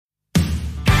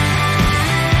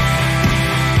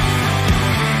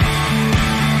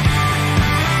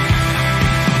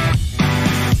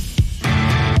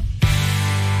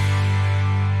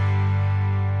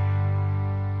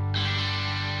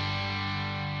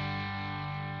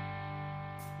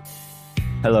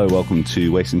Hello, welcome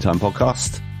to Wasting Time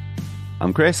Podcast.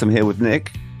 I'm Chris, I'm here with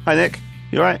Nick. Hi Nick,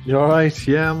 you alright? You alright?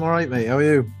 Yeah, I'm alright, mate. How are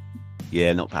you?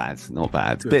 Yeah, not bad, not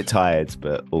bad. Good. Bit tired,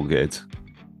 but all good.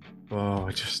 Oh,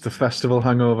 just the festival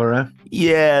hangover, eh?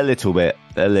 Yeah, a little bit.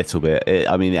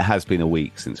 It has been a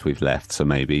week since we've left, so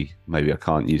maybe I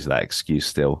can't use that excuse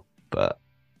still. But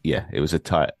yeah, it was a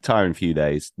tiring few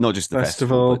days. Not just the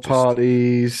festival, but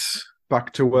parties,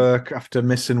 back to work after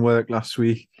missing work last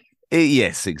week.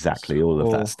 Yes, exactly. All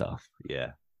of that stuff.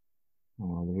 Yeah.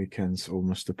 Oh, the weekend's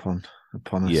almost upon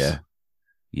us.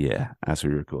 Yeah. As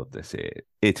we record this,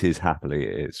 it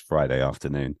is Friday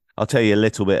afternoon. I'll tell you a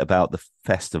little bit about the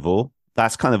festival.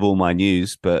 That's kind of all my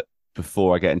news. But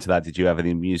before I get into that, did you have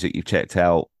any music you've checked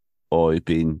out, or you've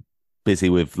been busy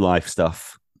with life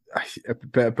stuff? A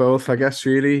bit of both, I guess.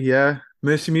 Really, yeah.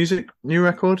 Mercy Music, new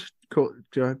record.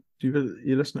 Do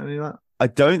you listen to any of that? I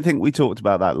don't think we talked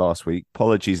about that last week.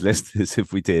 Apologies, listeners,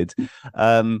 if we did.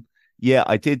 Yeah,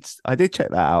 I did check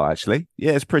that out, actually.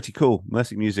 Yeah, it's pretty cool.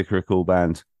 Mercy Music are a cool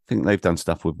band. I think they've done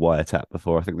stuff with Wiretap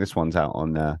before. I think this one's out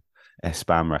on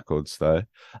S-Spam Records, though.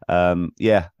 Were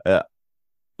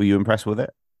you impressed with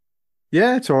it?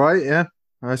 Yeah, it's all right, yeah.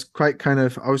 I was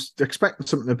expecting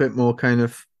something a bit more kind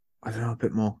of, I don't know, a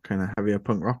bit more kind of heavier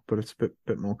punk rock, but it's a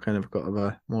bit more kind of got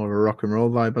more of a rock and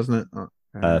roll vibe, hasn't it?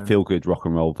 Feel good rock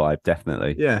and roll vibe,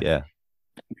 definitely. Yeah.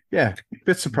 A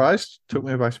bit surprised. Took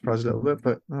me by surprise a little bit,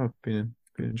 but I've been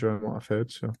enjoying what I've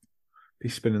heard, so be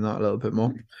spinning that a little bit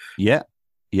more. Yeah.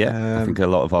 I think a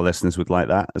lot of our listeners would like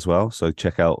that as well. So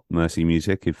check out Mercy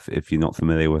Music if you're not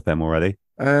familiar with them already.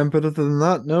 But other than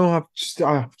that, no,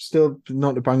 I've still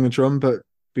not to bang the drum, but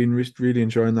been really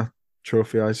enjoying that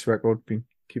Trophy Eyes record. Been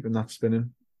keeping that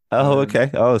spinning. Oh,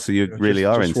 okay. Oh, so you really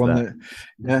are into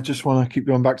that. Just want to keep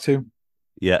going back to.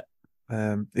 Yeah.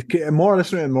 More I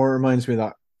listen to it, more reminds me of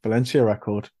that Valencia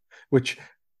record, which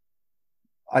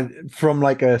from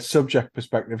like a subject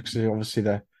perspective, because obviously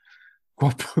they're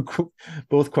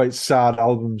both quite sad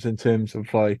albums in terms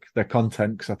of like their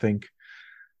content, because I think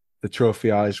the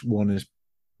Trophy Eyes one is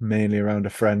mainly around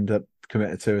a friend that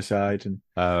committed suicide, and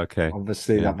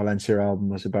obviously that Valencia album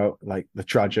was about like the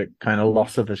tragic kind of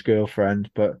loss of his girlfriend,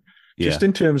 but just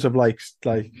in terms of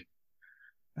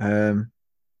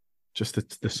just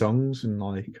the songs and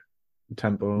like the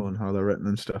tempo and how they're written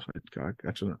and stuff,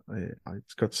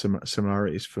 it's got some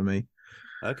similarities for me.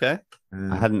 Okay.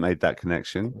 I hadn't made that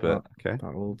connection, but okay.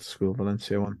 That old school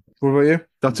Valencia one. What about you?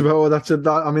 That's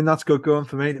good going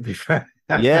for me, to be fair.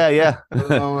 Yeah.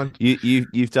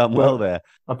 You've done well there.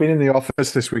 I've been in the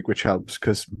office this week, which helps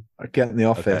because I get in the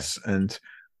office and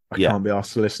I can't be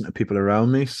asked to listen to people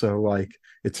around me. So like,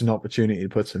 it's an opportunity to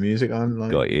put some music on.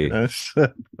 Like, got you.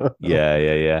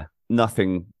 Yeah.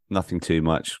 Nothing too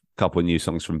much. Couple of new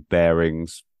songs from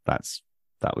Bearings. That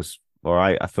was all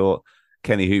right. I thought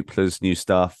Kenny Hoopler's new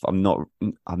stuff. I'm not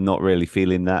really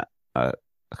feeling that. I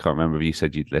can't remember if you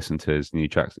said you'd listen to his new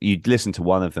tracks. You'd listened to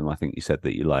one of them. I think you said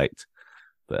that you liked,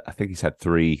 but I think he's had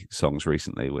 3 songs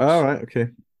recently. Which okay.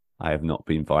 I have not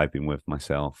been vibing with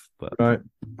myself, but right.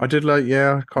 I did I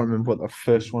can't remember what the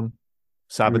first one.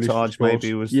 Sabotage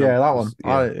maybe was. That one.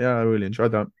 I really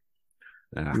enjoyed that.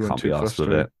 I can't be asked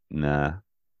with it. Nah,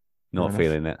 not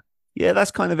feeling it. Yeah,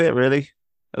 that's kind of it, really.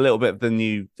 A little bit of the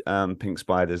new Pink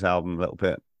Spiders album, a little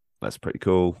bit. That's pretty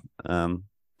cool. But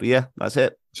yeah, that's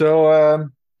it. So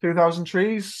 2000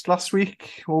 Trees last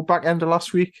week, or back end of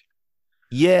last week.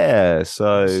 Yeah,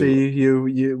 so see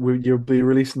you'll be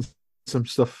releasing some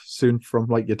stuff soon from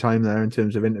like your time there in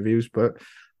terms of interviews, but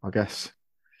I guess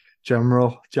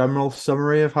general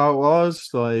summary of how it was,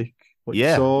 like what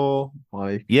you saw,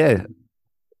 like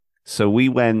So we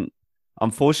went.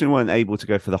 Unfortunately, we weren't able to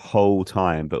go for the whole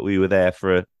time, but we were there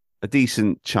for a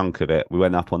decent chunk of it. We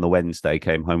went up on the Wednesday,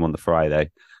 came home on the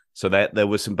Friday. So there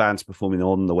were some bands performing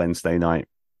on the Wednesday night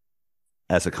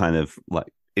as a kind of like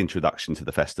introduction to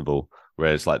the festival,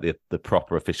 whereas like the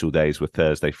proper official days were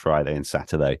Thursday, Friday, and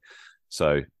Saturday.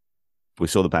 So we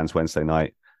saw the bands Wednesday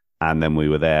night, and then we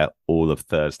were there all of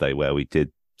Thursday, where we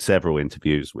did several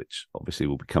interviews, which obviously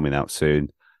will be coming out soon.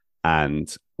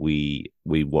 And we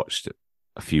watched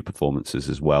a few performances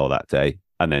as well that day,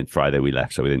 and then Friday we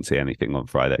left, so we didn't see anything on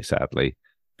Friday, sadly.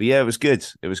 But yeah, it was good.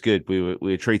 We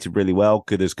were treated really well.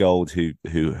 Good as Gold, who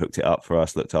hooked it up for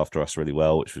us, looked after us really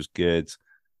well, which was good.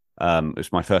 It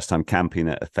was my first time camping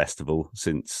at a festival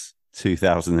since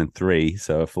 2003,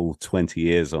 so a full 20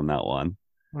 years on that one.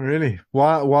 Really?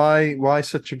 Why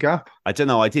such a gap? I don't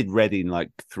know. I did Reading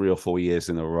like 3 or 4 years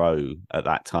in a row at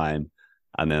that time,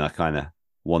 and then I kind of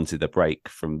wanted a break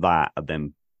from that, and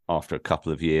then after a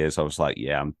couple of years, I was like,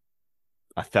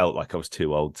 I felt like I was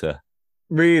too old to.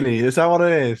 Really? Is that what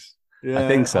it is? Yeah, I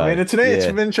think so. I mean, it's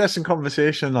an interesting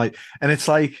conversation, like, and it's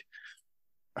like,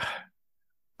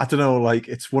 I don't know, like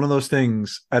it's one of those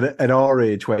things at our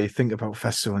age where you think about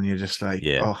festival and you're just like,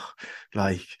 oh,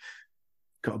 like,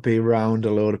 got to be around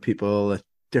a load of people at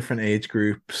different age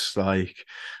groups, like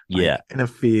in a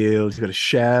field, you've got to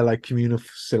share like communal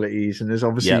facilities, and there's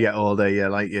obviously you get older,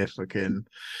 like your fucking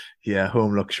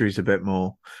home luxuries a bit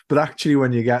more. But actually,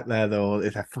 when you get there, though,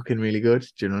 it's fucking really good.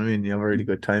 Do you know what I mean? You have a really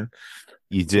good time.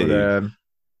 You do.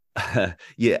 But,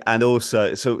 yeah, and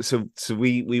also, so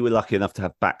we were lucky enough to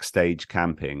have backstage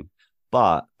camping,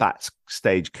 but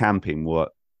backstage camping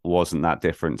wasn't that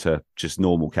different to just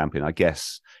normal camping. I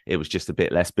guess it was just a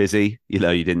bit less busy. You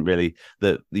didn't really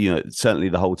certainly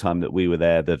the whole time that we were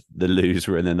there, the loos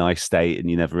were in a nice state, and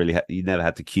you never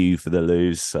had to queue for the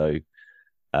loos. So,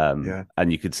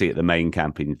 and you could see at the main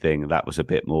camping thing that was a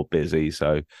bit more busy.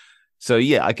 So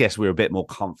yeah, I guess we were a bit more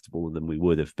comfortable than we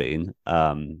would have been.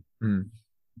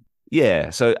 Yeah.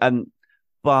 So,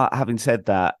 but having said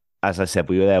that, as I said,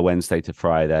 we were there Wednesday to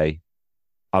Friday.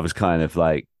 I was kind of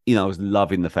like, I was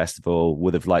loving the festival,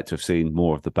 would have liked to have seen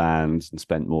more of the bands and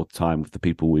spent more time with the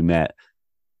people we met.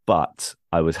 But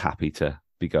I was happy to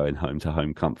be going home to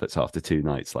home comforts after 2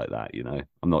 nights like that.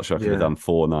 I'm not sure if I'd have done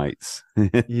 4 nights.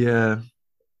 Yeah,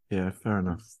 fair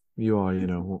enough. You are,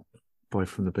 boy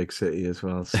from the big city as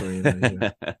well. So,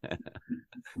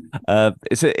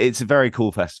 it's a very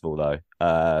cool festival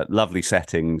though. Lovely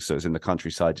settings. So it's in the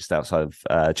countryside just outside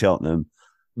of Cheltenham,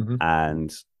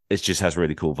 and it just has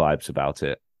really cool vibes about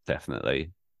it,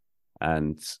 definitely.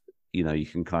 And you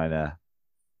can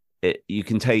you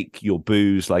can take your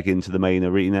booze like into the main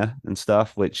arena and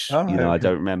stuff, which I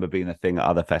don't remember being a thing at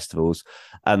other festivals.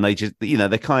 And they just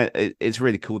it's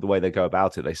really cool the way they go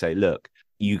about it. They say, look,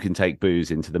 you can take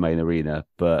booze into the main arena,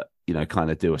 but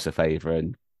kind of do us a favor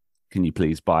and can you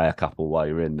please buy a couple while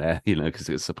you're in there, because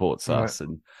it supports us,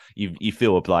 and you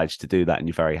feel obliged to do that, and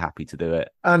you're very happy to do it.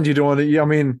 And you don't want to, you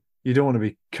don't want to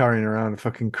be carrying around a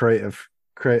fucking creative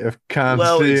cans.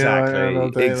 Well,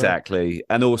 exactly.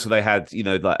 And also they had,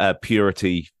 like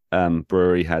Purity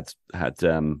Brewery had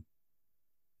a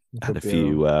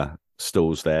few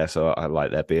stalls there, so I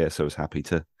like their beer, so I was happy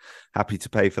to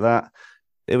pay for that.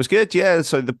 It was good, yeah.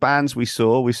 So the bands we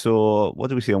saw, what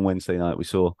did we see on Wednesday night? We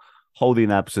saw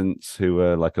Holding Absence, who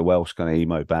were like a Welsh kind of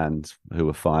emo band, who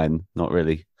were fine. Not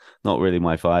really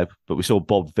my vibe. But we saw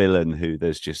Bob Vylan, who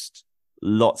there's just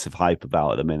lots of hype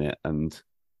about at the minute, and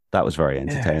that was very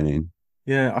entertaining.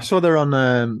 Yeah, I saw they're on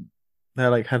they're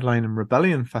like headlining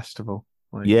Rebellion Festival.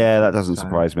 That doesn't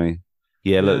surprise me.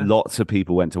 Yeah, look, lots of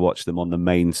people went to watch them on the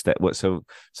main stage. So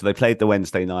they played the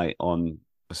Wednesday night on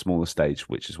a smaller stage,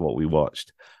 which is what we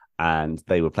watched, and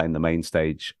they were playing the main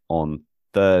stage on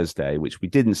Thursday, which we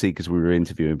didn't see because we were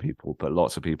interviewing people, but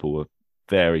lots of people were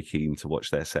very keen to watch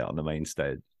their set on the main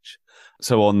stage.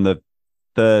 So on the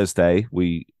Thursday,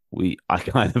 I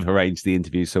kind of arranged the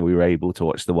interview so we were able to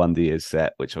watch the Wonder Years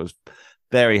set, which I was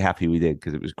very happy we did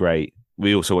because it was great.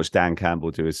 We also watched Dan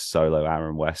Campbell do his solo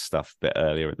Aaron West stuff a bit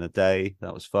earlier in the day.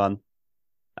 That was fun.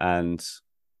 And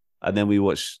then we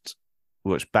watched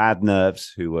Bad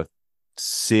Nerves, who were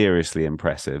seriously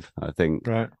impressive. I think,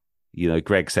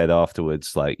 Greg said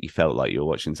afterwards, like, he felt like you were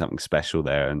watching something special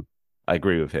there. And I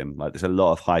agree with him. Like, there's a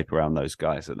lot of hype around those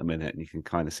guys at the minute, and you can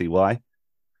kind of see why.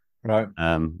 Right.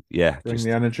 Yeah. Bring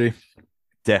the energy.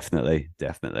 Definitely.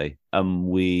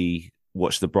 We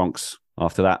watched the Bronx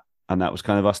after that, and that was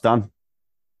kind of us done.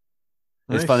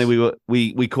 Nice. It's funny,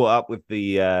 we caught up with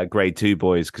the grade 2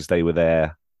 boys because they were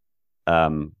there.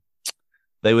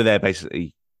 They were there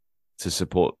basically to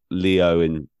support Leo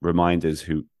in Reminders,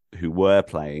 who were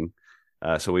playing.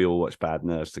 So we all watched Bad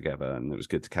Nerves together, and it was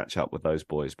good to catch up with those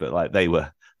boys. But like they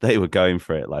were going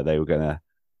for it. Like they were going to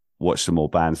watch some more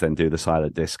bands, then do the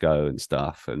silent disco and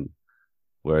stuff. And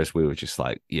whereas we were just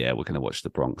like, yeah, we're going to watch the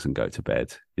Bronx and go to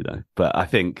bed, But I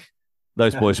think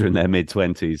those boys are in their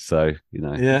mid-20s, so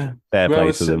fair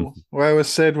play to them. Where was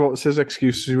Sid? What was his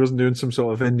excuse? He wasn't doing some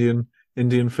sort of Indian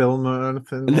film or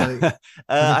anything? Like...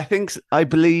 I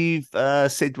believe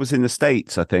Sid was in the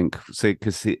States, I think,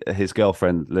 because his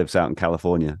girlfriend lives out in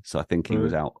California. So I think he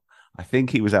was out. I think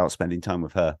he was out spending time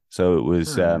with her. So it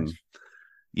was, nice.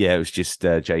 It was just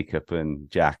Jacob and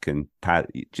Jack and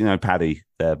Paddy. Do you know Paddy,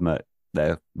 their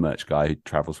merch guy who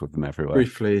travels with them everywhere?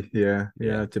 Briefly, yeah.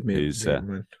 I did meet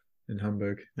him in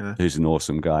Hamburg. Yeah, who's an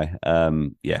awesome guy.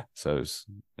 So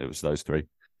it was those three.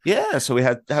 Yeah, so we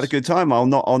had a good time. I'll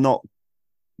not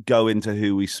go into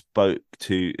who we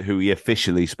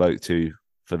officially spoke to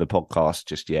for the podcast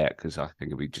just yet, because I think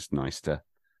it'd be just nice to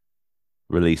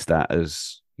release that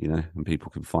as and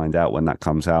people can find out when that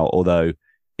comes out. Although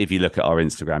if you look at our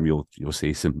Instagram, you'll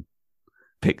see some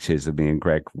pictures of me and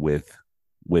Greg with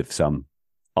some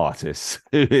artists.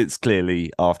 It's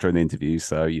clearly after an interview,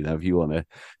 so if you want to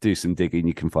do some digging,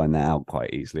 you can find that out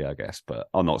quite easily, I guess. But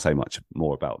I'll not say much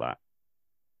more about that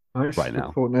right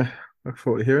now. Look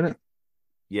forward to hearing it.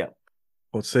 Yeah.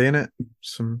 Or seeing it.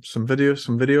 Some video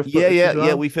footage.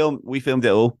 Yeah. We filmed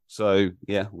it all. So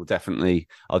yeah,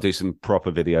 I'll do some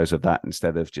proper videos of that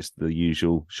instead of just the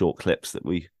usual short clips that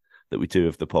we do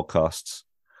of the podcasts.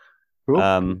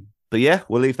 Cool. But yeah,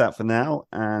 we'll leave that for now,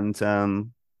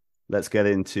 and let's get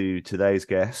into today's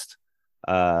guest.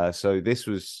 So this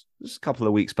was a couple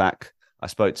of weeks back. I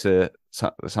spoke to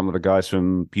some of the guys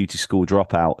from Beauty School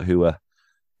Dropout who are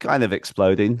kind of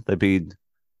exploding. They've been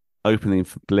opening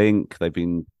for Blink. They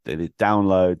did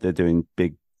Download. They're doing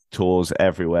big tours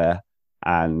everywhere,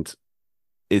 and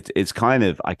it's kind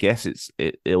of, I guess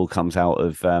it all comes out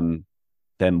of them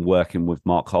working with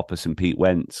Mark Hoppus and Pete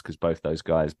Wentz, because both those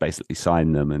guys basically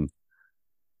signed them and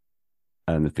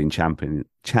have been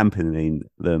championing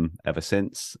them ever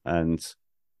since. And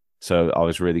so I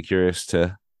was really curious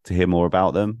to hear more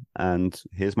about them, and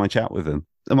here's my chat with them.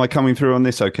 Am I coming through on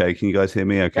this okay? Can you guys hear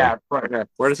me okay? Yeah, right.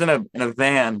 We're just in a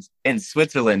van in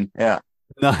Switzerland. Yeah.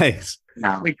 Nice.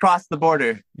 No. We crossed the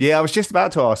border. Yeah, I was just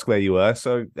about to ask where you were.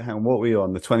 So what were you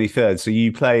on? The 23rd. So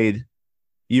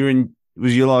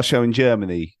was your last show in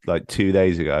Germany like 2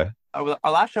 days ago? Our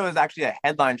last show was actually a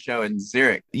headline show in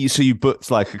Zurich. So you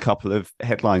booked like a couple of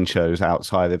headline shows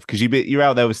outside of, because you're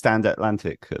out there with Stand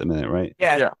Atlantic at the minute, right?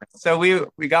 Yeah. So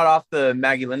we got off the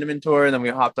Maggie Lindemann tour, and then we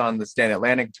hopped on the Stand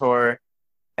Atlantic tour.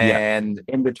 And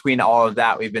in between all of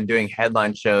that, we've been doing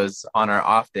headline shows on our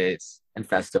off days and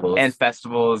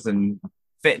festivals and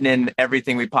fitting in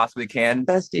everything we possibly can.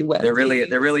 They're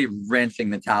really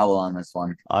wrenching the towel on this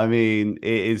one. I mean,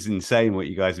 it is insane what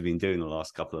you guys have been doing the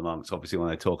last couple of months. Obviously, when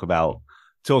I talk about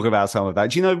some of that,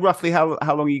 do you know roughly how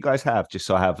long you guys have? Just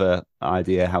so I have an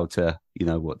idea how to,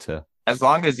 what to. As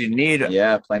long as you need.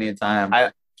 Yeah, plenty of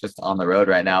time. Just on the road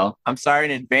right now. I'm sorry in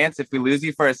advance if we lose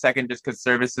you for a second, just because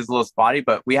service is a little spotty,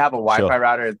 but we have a Wi-Fi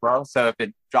router as well. So if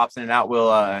it drops in and out, we'll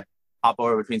hop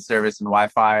over between service and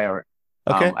Wi-Fi. Or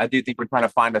okay. I do think we're trying to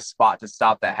find a spot to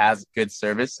stop that has good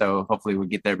service. So hopefully we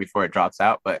get there before it drops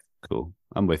out. But cool.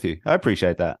 I'm with you. I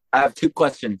appreciate that. I have 2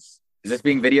 questions. Is this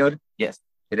being videoed? Yes.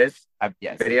 It is?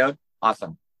 Yes. Videoed?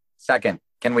 Awesome. Second,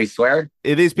 can we swear?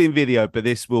 It is being videoed, but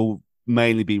this will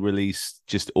mainly be released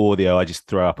just audio. I just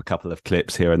throw up a couple of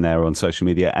clips here and there on social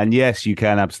media, and yes, you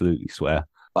can absolutely swear.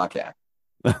 Fuck yeah.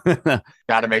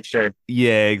 Gotta make sure.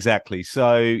 Yeah, exactly. So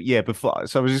I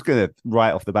was just gonna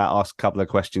right off the bat ask a couple of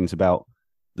questions about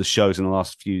the shows in the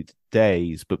last few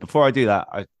days, but before I do that,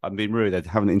 I'm being rude. I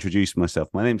haven't introduced myself.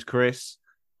 My name's Chris.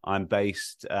 I'm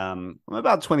based I'm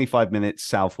about 25 minutes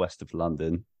southwest of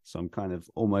London, so I'm kind of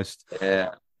almost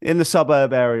in the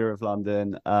suburb area of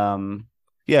London.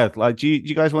 Yeah, like, do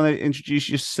you guys want to introduce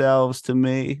yourselves to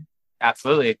me?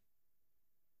 Absolutely.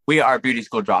 We are Beauty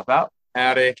School Dropout.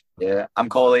 Howdy. Yeah, I'm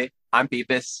Colie. I'm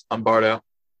Beepus. I'm Bardo.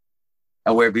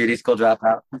 And we're Beauty School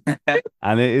Dropout.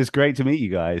 And it is great to meet you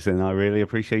guys, and I really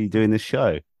appreciate you doing this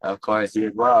show. Of course, you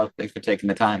as well. Thanks for taking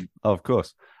the time. Of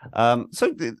course.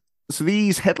 So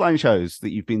these headline shows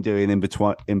that you've been doing in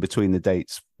between the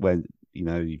dates when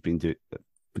you've been doing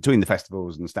between the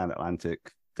festivals and Stand Atlantic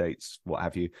dates, what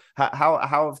have you? How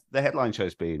have the headline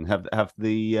shows been? Have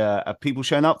people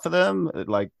shown up for them?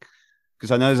 Like,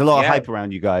 because I know there's a lot of hype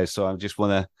around you guys, so I just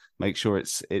want to make sure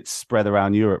it's spread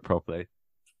around Europe properly.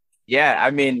 Yeah,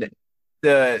 I mean,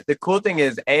 the cool thing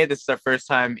is, this is our first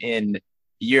time in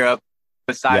Europe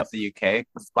besides the UK.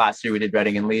 Last year we did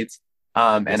Reading and Leeds,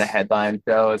 and a headline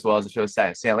show, as well as a show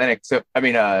Static Atlantic. So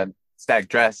Static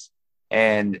Dress,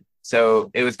 and so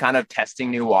it was kind of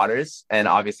testing new waters. And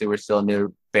obviously we're still a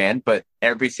new band, but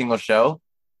every single show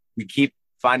we keep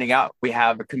finding out we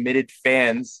have committed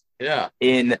fans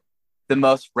in the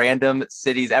most random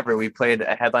cities ever. We played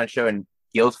a headline show in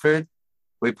Guildford.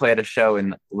 We played a show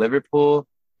in Liverpool.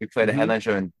 We played a headline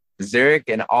show in Zurich,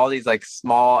 and all these like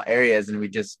small areas. And we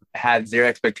just had zero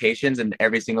expectations. And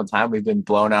every single time we've been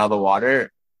blown out of the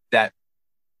water that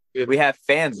we have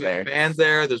fans there.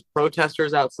 There's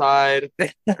protesters outside.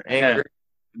 Angry.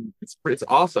 It's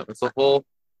awesome. It's a whole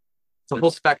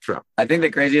spectrum. I think the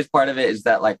craziest part of it is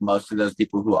that like most of those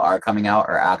people who are coming out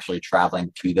are actually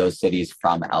traveling to those cities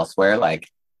from elsewhere. Like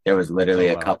there was literally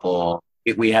a couple.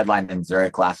 We headlined in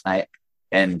Zurich last night,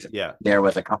 and there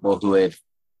was a couple who had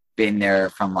been there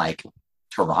from like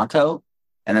Toronto,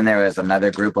 and then there was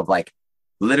another group of like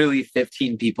literally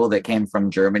 15 people that came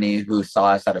from Germany who saw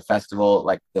us at a festival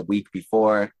like the week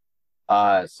before.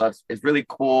 So it's really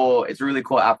cool. It's a really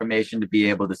cool affirmation to be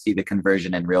able to see the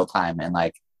conversion in real time, and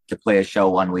like to play a show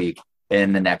one week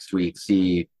in the next week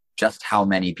see just how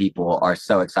many people are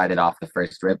so excited off the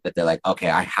first rip that they're like, okay,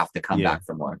 I have to come back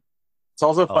for more. It's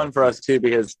also fun for us too,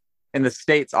 because in the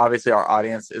States, obviously our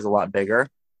audience is a lot bigger.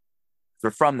 We're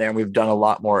from there and we've done a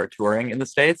lot more touring in the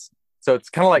States. So it's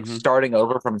kind of like starting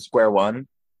over from square one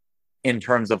in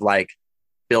terms of like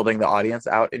building the audience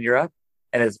out in Europe.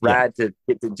 And it's rad to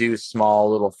get to do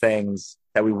small little things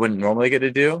that we wouldn't normally get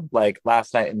to do. Like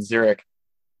last night in Zurich,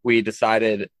 we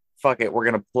decided, fuck it, we're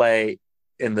going to play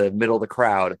in the middle of the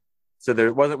crowd. So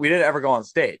we didn't ever go on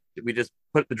stage. We just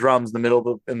put the drums in the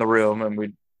middle in the room and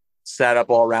we sat up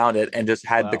all around it and just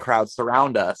had the crowd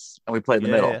surround us and we played in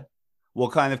the middle. Yeah.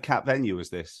 What kind of cap venue was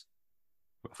this?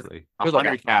 Roughly? It was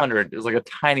like 100. It was like a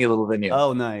tiny little venue.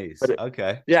 Oh, nice.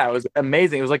 Okay. Yeah, it was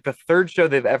amazing. It was like the third show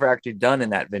they've ever actually done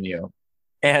in that venue.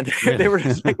 And they were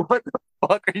just like, what the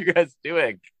fuck are you guys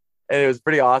doing? And it was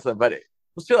pretty awesome. But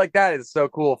shit like that is so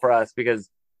cool for us because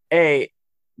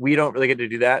we don't really get to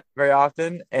do that very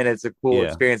often. And it's a cool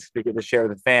experience to get to share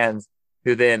with the fans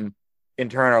who then in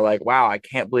turn are like, wow, I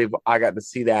can't believe I got to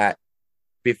see that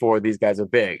before these guys are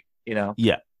big, you know?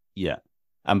 Yeah. Yeah.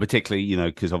 And particularly, you know,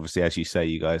 because obviously, as you say,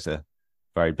 you guys are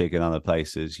very big in other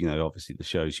places, you know, obviously the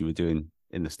shows you were doing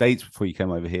in the States before you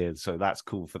came over here. So that's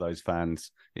cool for those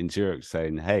fans in Zurich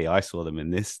saying, hey, I saw them in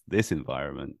this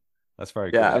environment. That's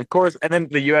very cool. Yeah, of course. And then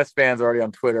the US fans are already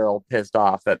on Twitter all pissed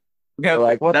off that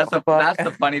like, what that's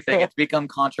the funny thing. It's become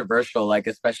controversial, like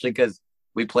especially because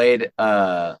we played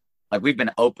like we've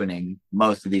been opening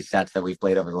most of these sets that we've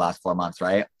played over the last 4 months,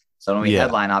 right? So when we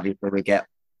headline, obviously we get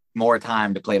more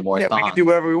time to play more songs. We can do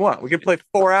whatever we want. We can play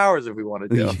 4 hours if we want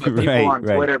to do. But people on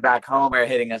Twitter back home are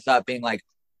hitting us up being like,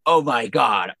 oh my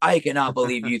God, I cannot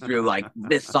believe you threw like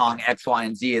this song X, Y,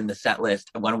 and Z in the set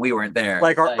list when we weren't there.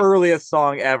 Like our earliest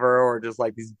song ever, or just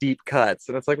like these deep cuts.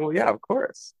 And it's like, well, yeah, of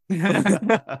course. But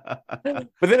then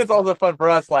it's also fun for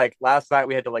us. Like last night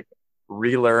we had to like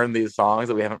relearn these songs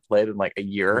that we haven't played in like a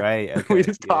year. Right. Okay. We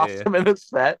just tossed them in the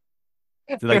set.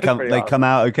 Do they come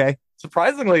out okay?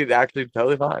 Surprisingly, actually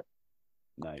totally fine.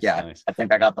 Nice. Yeah, nice. I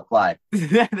think I got the fly.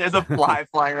 There's a fly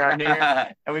flying around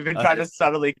here, and we've been trying to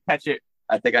subtly catch it.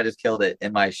 I think I just killed it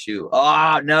in my shoe.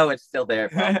 Oh no, it's still there.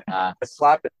 I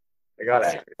slapped it. I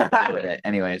got it.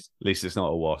 Anyways, at least it's not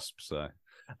a wasp. So,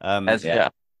 yeah.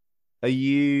 Are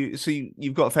you? So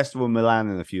you've got a festival in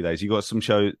Milan in a few days. You got some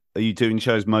show. Are you doing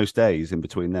shows most days in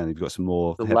between? Then you've got some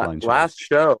more headline shows. Last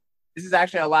show. This is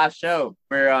actually our last show.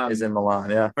 We're is in Milan.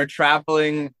 Yeah, we're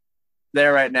traveling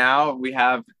there right now. We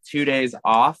have 2 days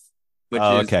off, which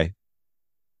is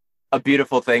a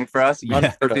beautiful thing for us.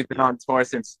 Yeah. We've been on tour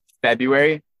since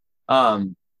February.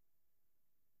 So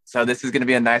this is going to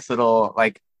be a nice little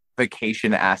like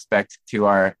vacation aspect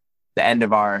to the end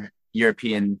of our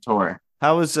European tour.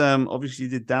 How was obviously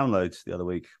you did downloads the other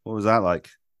week. What was that like?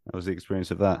 How was the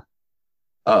experience of that?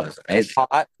 Oh, it's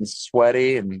hot and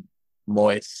sweaty and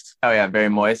moist. Oh yeah, very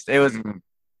moist. It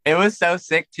was so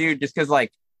sick too, just because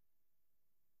like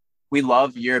we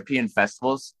love European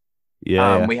festivals.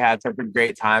 Yeah, we had such a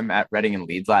great time at Reading and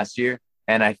Leeds last year,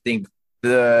 and I think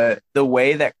the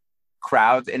way that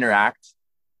crowds interact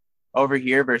over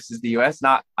here versus the US,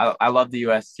 I love the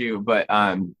US too, but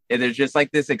there's just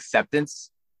like this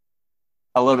acceptance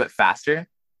a little bit faster.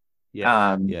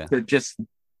 To just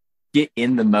get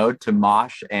in the mode to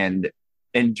mosh and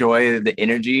enjoy the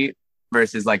energy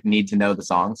versus like need to know the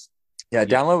songs. Yeah,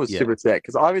 Download was super sick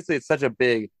because obviously it's such a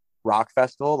big rock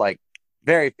festival, like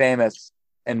very famous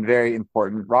and very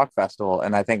important rock festival,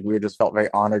 and I think we just felt very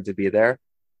honored to be there.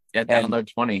 Yeah, Download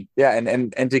 20. Yeah,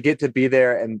 and to get to be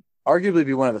there and arguably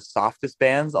be one of the softest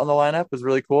bands on the lineup was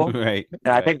really cool. Right.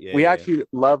 And I think we actually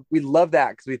love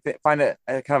that because we find it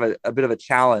kind of a bit of a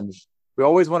challenge. We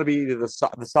always want to be either the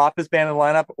softest band in the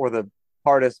lineup or the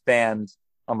hardest band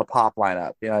on the pop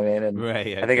lineup. You know what I mean? And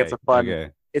I think it's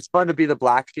it's fun to be the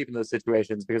black sheep in those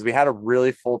situations because we had a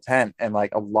really full tent and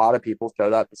like a lot of people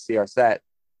showed up to see our set.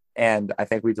 And I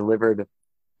think we delivered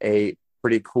a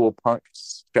pretty cool punk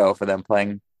show for them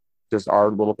playing just our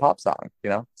little pop song, you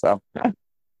know? So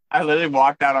I literally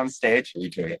walked out on stage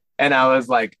and I was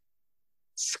like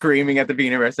screaming at the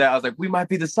beginning of our set. I was like, we might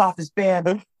be the softest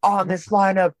band on this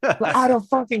lineup, but I don't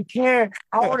fucking care.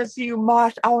 I want to see you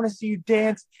mosh. I want to see you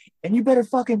dance, and you better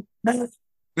fucking.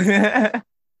 It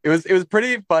was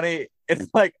pretty funny. It's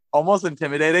like almost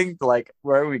intimidating to like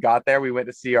where we got there. We went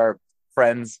to see our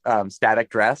friends Static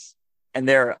Dress, and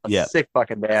they're a sick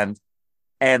fucking band.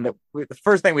 And the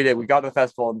first thing we did, we got to the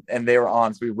festival and they were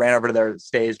on, so we ran over to their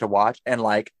stage to watch, and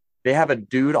like they have a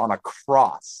dude on a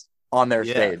cross on their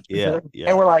stage. Yeah.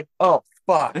 And we're like, oh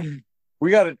fuck, we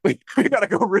gotta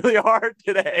go really hard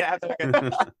today. Yeah,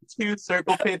 like 2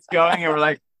 circle pits going, and we're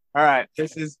like, all right,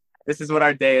 this is This is what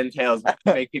our day entails.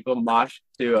 Make people mosh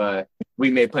to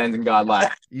We Made Plans and God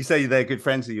Lied. You say they're good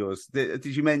friends of yours. Did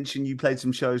you mention you played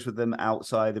some shows with them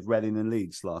outside of Reading and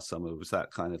Leeds last summer? Was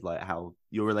that kind of like how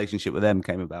your relationship with them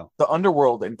came about? The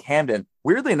Underworld in Camden.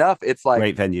 Weirdly enough, it's like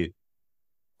great venue.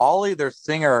 Ollie, their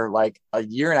singer, like a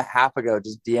year and a half ago,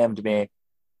 just DM'd me,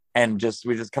 and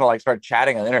we just kind of like started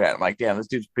chatting on the internet. I'm like, damn, this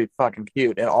dude's pretty fucking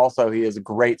cute, and also he has a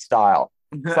great style.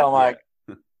 So I'm like,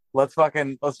 let's talk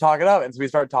it up. And so we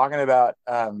started talking about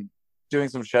doing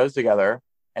some shows together,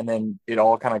 and then it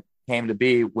all kind of came to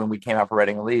be when we came out for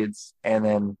Reading and Leeds, and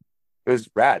then it was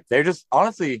rad. They're just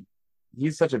honestly,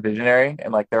 he's such a visionary,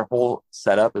 and like their whole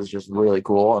setup is just really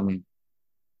cool and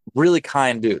really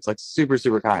kind dudes, like super,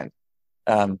 super kind.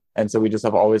 And so we just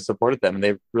have always supported them, and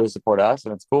they really support us,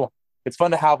 and it's cool. It's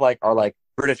fun to have like our like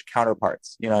British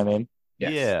counterparts, you know what I mean?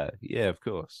 Yes. Yeah, of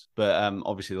course. But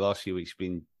obviously the last few weeks you've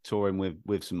been touring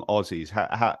with some Aussies.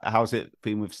 How's it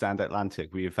been with Stand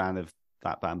Atlantic? Were you a fan of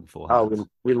that band before? Oh,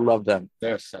 we love them.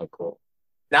 They're so cool.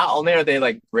 Not only are they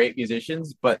like great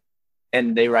musicians,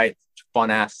 and they write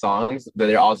fun ass songs, but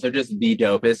they're also just the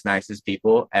dopest, nicest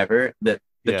people ever. The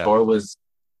tour was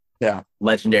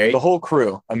legendary. The whole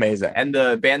crew, amazing. And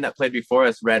the band that played before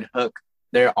us, Red Hook,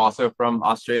 they're also from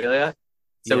Australia.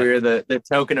 So we were the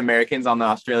token Americans on the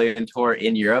Australian tour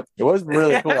in Europe. It was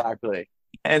really cool, actually.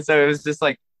 And so it was just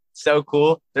like so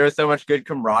cool. There was so much good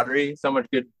camaraderie, so much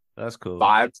good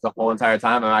vibes the whole entire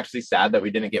time. I'm actually sad that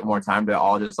we didn't get more time to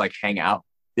all just like hang out.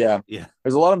 Yeah.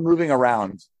 There's a lot of moving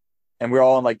around, and we're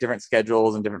all on like different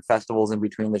schedules and different festivals in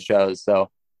between the shows.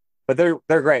 So, but they're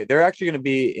great. They're actually going to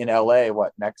be in LA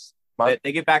next month?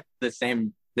 They get back the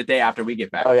day after we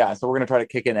get back. Oh yeah, so we're going to try to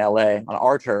kick in LA on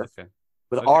our turf.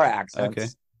 With our accents. Okay.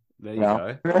 There you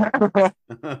go.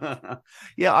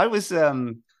 Yeah, I was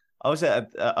at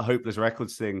a Hopeless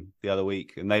Records thing the other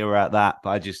week, and they were at that,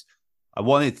 but I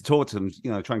wanted to talk to them,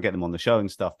 try and get them on the show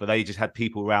and stuff, but they just had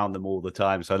people around them all the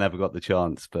time, so I never got the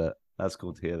chance. But that's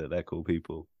cool to hear that they're cool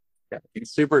people. Yeah,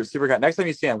 super, super good. Next time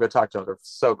you see them, go talk to them. They're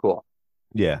so cool.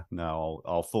 Yeah, no,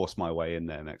 I'll force my way in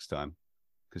there next time,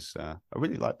 because I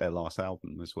really like their last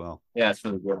album as well. Yeah, it's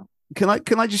really good. Can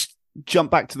I just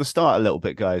jump back to the start a little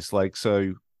bit, guys? Like,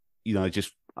 so, you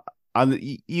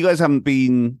guys haven't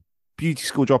been, Beauty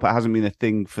School Dropout hasn't been a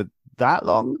thing for that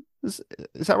long. Is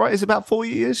that right? It's about 4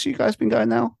 years you guys been going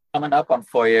now? Coming up on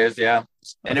 4 years, yeah.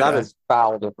 And that is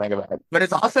foul to think about it. But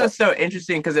it's also so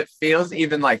interesting because it feels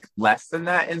even like less than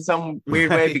that in some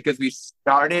weird way, because we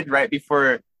started in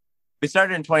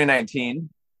 2019.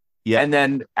 Yeah. And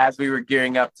then as we were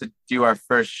gearing up to do our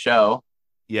first show,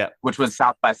 which was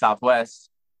South by Southwest.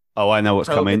 Oh, I know what's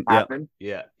coming.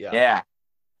 Yeah.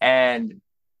 And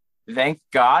thank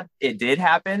God it did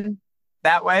happen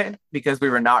that way, because we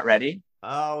were not ready.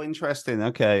 Oh, interesting.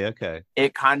 Okay.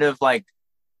 It kind of like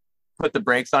put the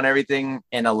brakes on everything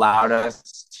and allowed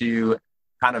us to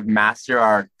kind of master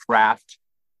our craft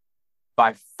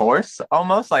by force,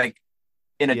 almost like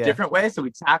in a different way. So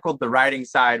we tackled the writing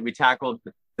side, we tackled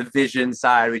the vision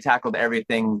side, we tackled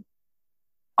everything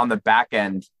on the back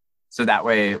end. So that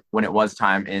way, when it was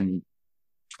time in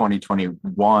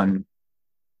 2021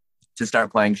 to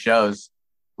start playing shows,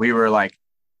 we were like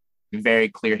very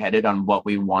clear-headed on what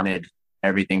we wanted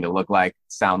everything to look like,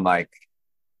 sound like,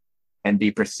 and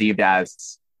be perceived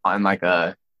as on like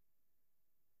a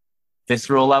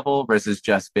visceral level versus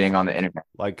just being on the internet.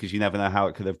 Like, because you never know how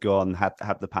it could have gone had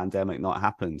the pandemic not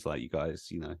happened. Like, you guys,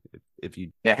 if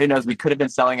you... Yeah, who knows? We could have been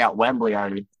selling out Wembley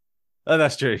already. Oh,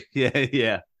 that's true.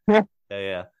 Yeah.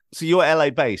 So you're LA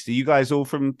based. Are you guys all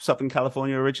from Southern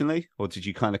California originally, or did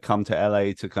you kind of come to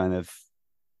LA to kind of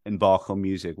embark on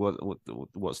music?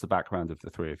 What's the background of the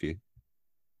three of you?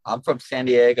 I'm from San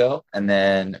Diego, and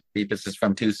then Beepus is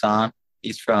from Tucson.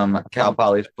 He's from Cal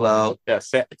Poly Slow. Yeah,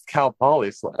 it's Cal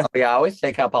Poly Slow. Oh, yeah, I always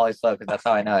say Cal Poly Slow because that's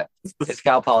how I know it. It's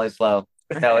Cal Poly Slow.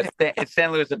 No, it's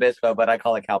San Luis Obispo, but I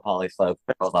call it Cal Poly Slow. It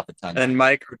rolls off the tongue. And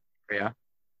Mike,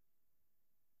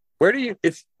 where do you?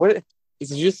 Did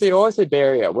you say? You always say Bay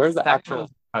Area. Where's the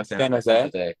actual San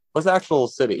Jose? What's the actual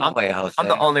city? I'm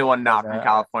the only one not from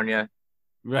California.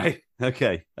 Right.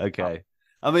 Okay.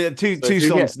 I mean, two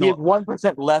songs. He has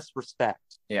 1% less respect.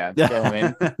 Yeah. You know what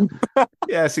I mean?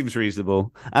 Yeah, seems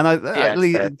reasonable. And at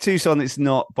least Tucson, it's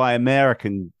not by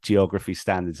American geography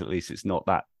standards. At least it's not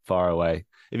that far away.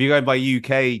 If you're going by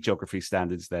UK geography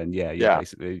standards, then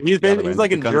basically he's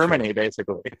like in Germany,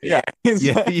 basically. Yeah,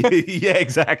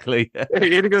 exactly.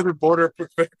 He had to go through border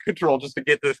control just to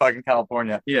get to fucking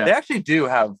California. Yeah, they actually do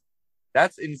have.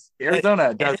 That's in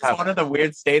Arizona. It's one of the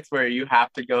weird states where you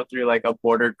have to go through like a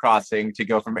border crossing to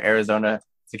go from Arizona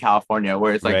to California,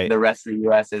 where it's like the rest of the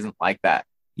U.S. isn't like that.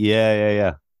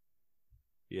 Yeah.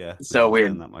 Yeah, so weird.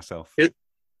 Done that myself. It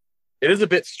is a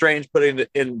bit strange putting it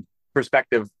in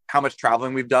perspective how much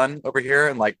traveling we've done over here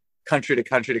and like country to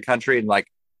country to country and like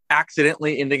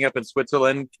accidentally ending up in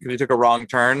Switzerland because we took a wrong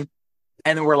turn.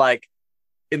 And then we're like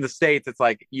in the States, it's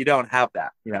like you don't have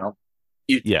that, you know.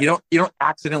 You don't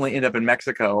accidentally end up in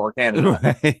Mexico or Canada.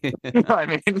 Right. You know what I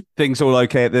mean? Things all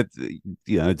okay at the,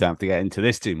 don't have to get into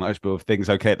this too much, but things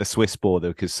okay at the Swiss border,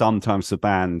 because sometimes the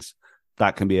bands,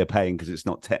 that can be a pain because it's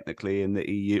not technically in the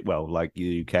EU. Well, like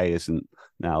UK isn't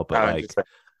now, but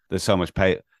there's so much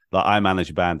like I manage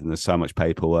a band and there's so much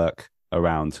paperwork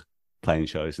around playing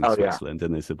shows in Switzerland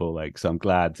and it's a ball ache. So I'm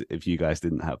glad if you guys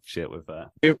didn't have shit with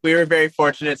that. We were very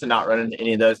fortunate to not run into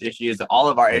any of those issues. All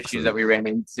of our issues that we ran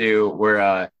into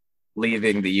were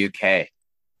leaving the UK.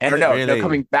 And no,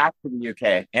 coming back to the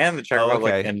UK and the Czech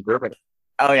Republic and Burdett.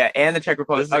 Oh yeah, and the Czech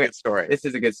Republic. This is a good story. This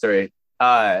is a good story.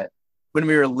 When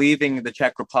we were leaving the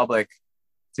Czech Republic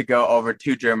to go over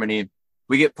to Germany,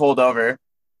 we get pulled over,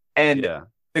 and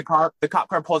the cop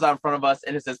car pulls out in front of us,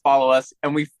 and it says "follow us,"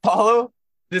 and we follow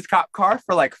this cop car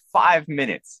for like 5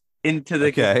 minutes into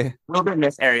the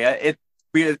wilderness area.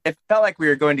 It felt like we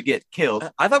were going to get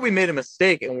killed. I thought we made a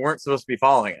mistake and weren't supposed to be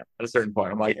following it at a certain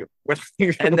point. I'm like,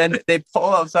 and then they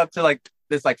pull us up to like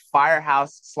this like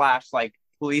firehouse / like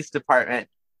police department,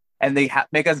 and they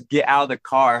make us get out of the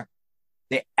car.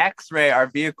 They X-ray our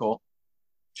vehicle,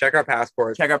 check our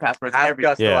passports. Ask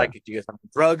us like, do you guys have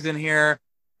drugs in here?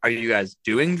 Are you guys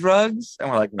doing drugs?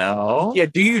 And we're like, no. Yeah,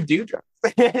 do you do drugs?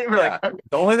 We're like,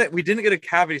 the only thing we didn't get a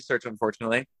cavity search,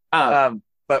 unfortunately.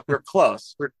 But we're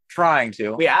close. We're trying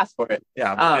to. We asked for it.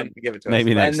 Yeah, we didn't give it to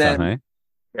maybe us. Next time, eh?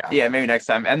 Yeah, maybe next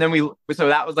time. And then so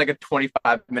that was like a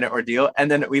 25-minute ordeal. And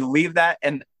then we leave that,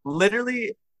 and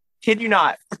literally, kid you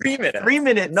not, 3 minutes. 3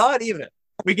 minutes, not even.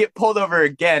 We get pulled over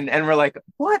again, and we're like,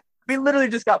 what? We literally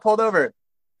just got pulled over.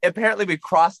 Apparently, we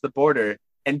crossed the border,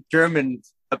 and German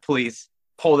police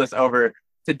pulled us over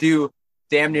to do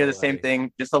damn near the same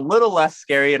thing, just a little less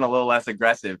scary and a little less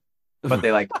aggressive. But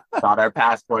they like got our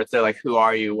passports. They're like, who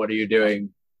are you? What are you doing?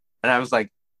 And I was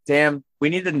like, damn, we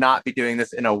need to not be doing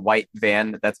this in a white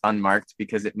van that's unmarked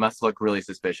because it must look really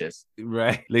suspicious.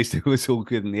 Right. At least it was all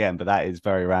good in the end, but that is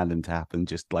very random to happen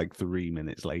just like 3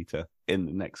 minutes later in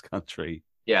the next country.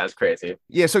 Yeah, it's crazy.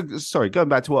 Yeah, so sorry, going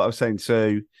back to what I was saying.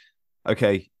 So,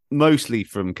 okay, mostly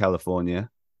from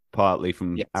California, partly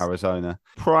from Arizona.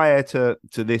 Prior to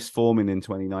this forming in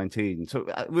 2019, so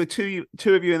were two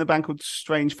of you in the band called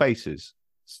Strange Faces?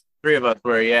 3 of us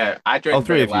were, yeah. I joined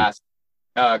very last.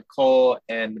 Cole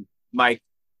and Mike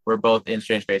were both in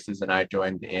Strange Faces, and I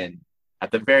joined in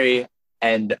at the very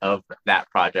end of that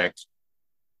project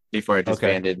before it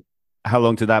disbanded. How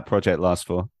long did that project last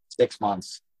for? 6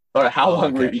 months. Or how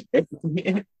long were you?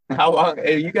 How long?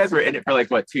 You guys were in it for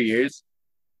like what, 2 years?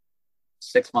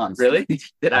 6 months. Really?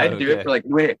 Did I do it for like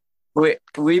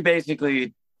we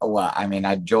basically, well, I mean,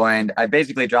 I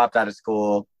basically dropped out of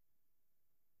school.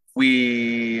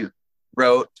 We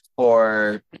wrote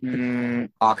for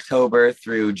October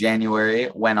through January,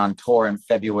 went on tour in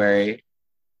February,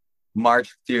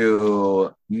 March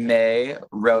through May,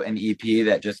 wrote an EP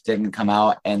that just didn't come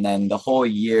out. And then the whole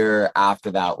year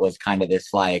after that was kind of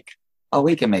this like, oh,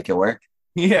 we can make it work.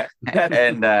 Yeah.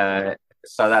 And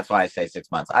so that's why I say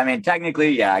 6 months. I mean,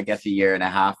 technically, I guess a year and a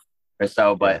half or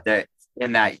so. But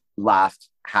in that last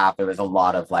half, it was a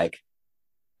lot of like,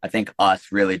 I think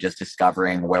us really just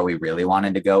discovering where we really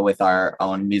wanted to go with our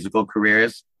own musical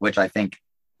careers, which I think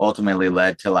ultimately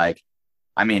led to like,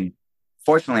 I mean,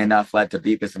 fortunately enough, led to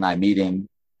Beepus and I meeting,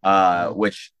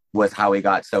 which was how we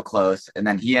got so close. And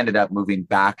then he ended up moving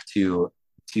back to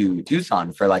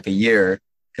Tucson for like a year.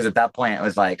 Because at that point, it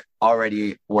was like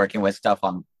already working with stuff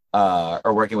on,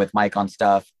 or working with Mike on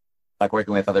stuff, like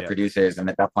working with other producers. And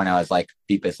at that point, I was like,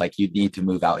 Beepus, like, you need to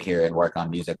move out here and work on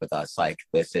music with us. Like,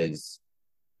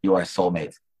 you are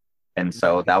soulmates. And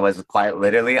so that was quite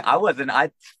literally,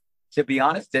 to be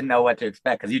honest, didn't know what to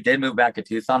expect. Because you did move back to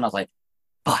Tucson. I was like,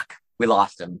 fuck, we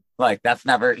lost him. Like,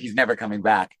 he's never coming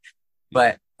back.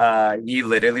 But he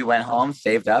literally went home,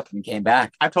 saved up, and came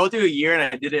back. I told you a year, and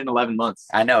I did it in 11 months.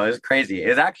 I know, it was crazy. It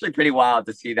was actually pretty wild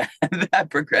to see that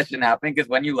progression happening. Because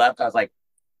when you left, I was like,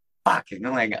 fuck. And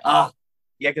I'm like, oh.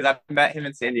 Yeah, because I met him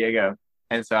in San Diego.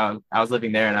 And so I was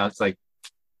living there, and I was like,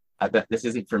 this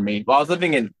isn't for me. Well, I was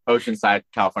living in Oceanside,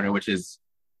 California, which is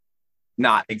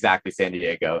not exactly San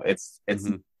Diego. It's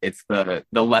the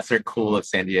lesser cool of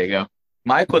San Diego.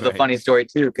 Mike was a funny story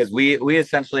too, because we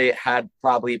essentially had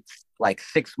probably like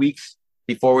 6 weeks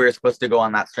before we were supposed to go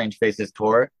on that Strange Faces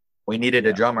tour. We needed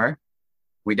a drummer.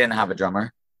 We didn't have a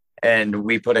drummer. And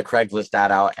we put a Craigslist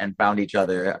ad out and found each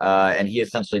other. And he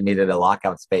essentially needed a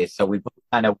lockout space. So we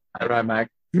kind of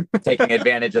taking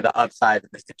advantage of the upside of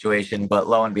the situation. But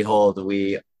lo and behold,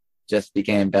 we just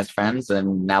became best friends,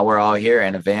 and now we're all here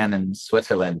in a van in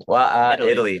Switzerland. Well,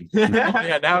 Italy.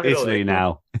 Yeah, now Italy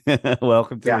now.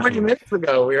 Welcome to Italy. 20 minutes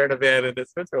ago, we were in a van in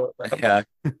Switzerland. Yeah.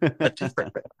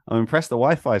 I'm impressed the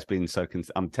Wi-Fi's been so.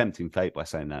 I'm tempting fate by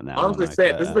saying that now. I was just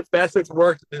saying, this is the best it's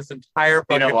worked this entire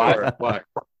fucking tour. What?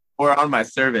 We're on my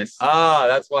service.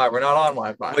 That's why we're not on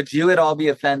Wi-Fi. Would you at all be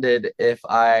offended if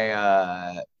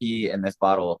I pee in this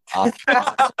bottle off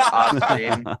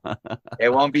stream? It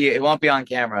won't be on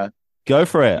camera. Go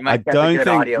for it. I don't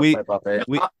think we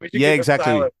yeah,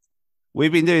 exactly.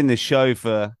 We've been doing this show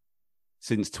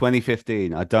since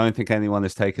 2015. I don't think anyone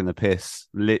has taken the piss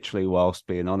literally whilst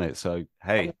being on it. So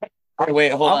hey,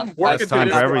 wait, hold on. It's time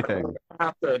for everything.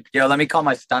 Yo, let me call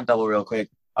my stunt double real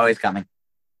quick. Oh, he's coming.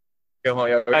 Go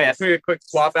home. Oh, yeah. A quick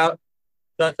swap out.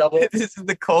 Stunt double. This is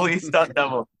the Colie stunt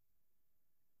double.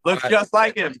 Looks just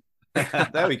like him.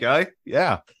 There we go.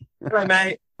 Yeah. Hi,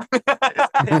 mate.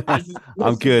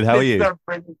 I'm good. How are you? This is our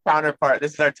British counterpart.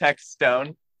 This is our Tex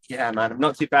Stone. Yeah, man. I'm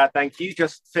not too bad, thank you.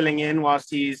 Just filling in whilst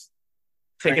he's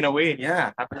taking a wee.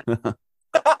 Yeah.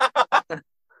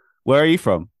 Where are you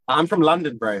from? I'm from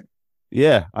London, bro.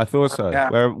 Yeah, I thought so. Yeah.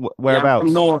 Whereabouts?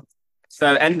 From north.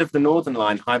 So end of the Northern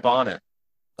Line, High Barnet.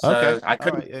 So okay. I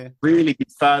couldn't really be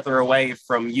further away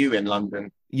from you in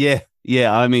London. Yeah.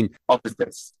 I mean,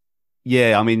 opposites.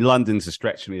 Yeah, I mean, London's a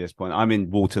stretch for me at this point. I'm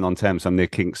in Walton-on-Thames. I'm near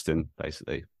Kingston,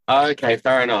 basically. Okay,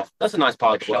 fair enough. That's a nice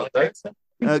part of the world,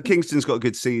 though. Kingston's got a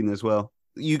good scene as well.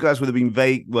 You guys would have been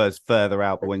further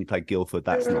out, but when you played Guildford,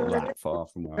 that's not that far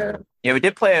from where I am. Yeah, we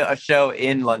did play a show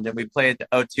in London. We played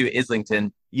O2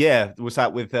 Islington. Yeah, was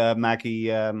that with Maggie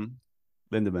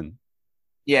Lindemann?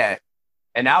 Yeah,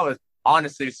 and that was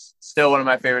honestly still one of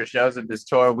my favorite shows of this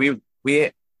tour.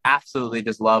 We absolutely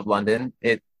just love London.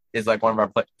 It is like one of our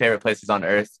favorite places on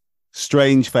earth.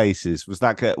 Strange Faces, was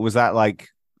that like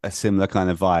a similar kind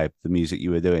of vibe, the music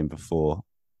you were doing before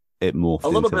it morphed? A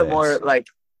little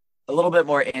bit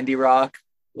more indie rock,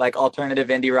 like alternative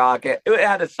indie rock. It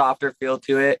had a softer feel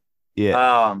to it.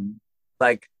 Yeah.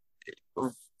 Like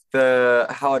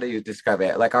how do you describe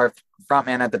it? Like our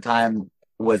frontman at the time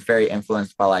was very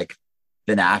influenced by like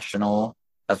the National.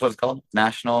 That's what it's called,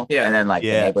 National. Yeah. And then like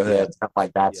the Neighborhood, stuff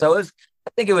like that. Yeah. So I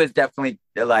think it was definitely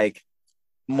like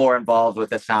more involved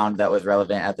with the sound that was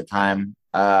relevant at the time.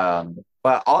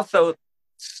 But also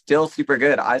still super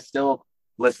good. I still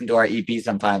listen to our EP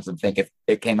sometimes and think if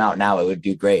it came out now, it would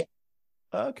do great.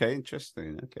 Okay,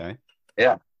 interesting. Okay.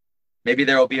 Yeah. Maybe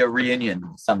there will be a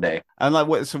reunion someday. And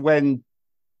like so when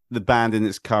the band in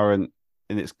its current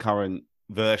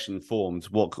version formed,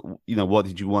 what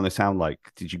did you want to sound like?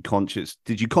 Did you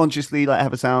consciously like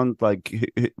have a sound like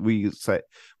were you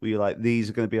like these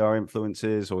are going to be our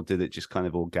influences, or did it just kind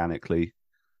of organically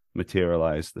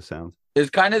materialize the sound? There's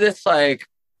kind of this like,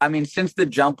 I mean, since the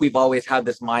jump we've always had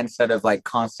this mindset of like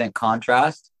constant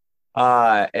contrast,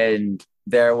 and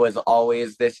there was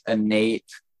always this innate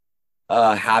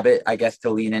habit, I guess, to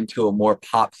lean into a more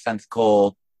pop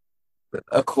sensical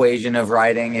equation of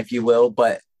writing, if you will.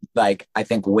 But like, I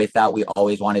think with that, we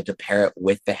always wanted to pair it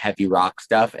with the heavy rock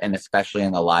stuff, and especially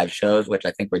in the live shows, which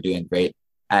I think we're doing great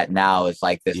at now, is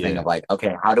like this thing of like,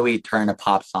 okay, how do we turn a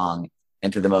pop song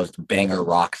into the most banger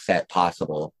rock set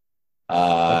possible?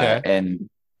 And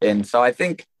so I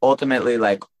think ultimately,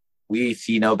 like, we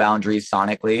see no boundaries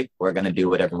sonically. We're going to do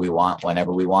whatever we want,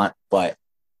 whenever we want. But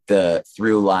the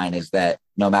through line is that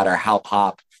no matter how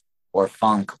pop or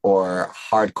funk or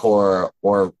hardcore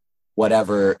or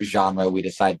whatever genre we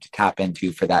decide to tap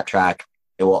into for that track,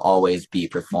 it will always be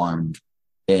performed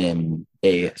in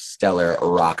a stellar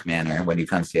rock manner when you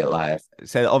come see it live.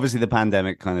 So obviously the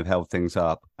pandemic kind of held things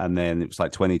up, and then it was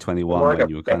like 2021 when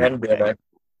you were kind of...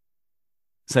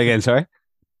 Say again, sorry?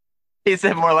 He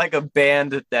said more like a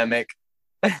bandemic.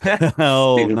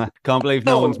 Can't believe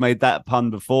no one's made that pun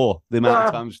before. The amount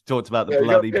of times we talked about the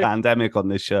bloody pandemic on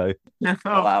this show.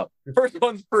 Wow. First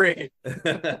one's free.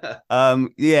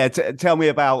 Tell me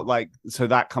about so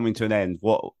that coming to an end.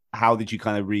 How did you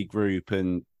kind of regroup,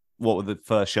 and what were the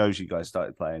first shows you guys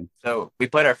started playing? So we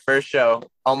played our first show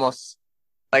almost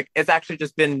it's actually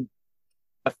just been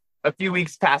a few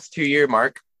weeks past 2-year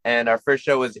mark. And our first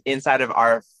show was inside of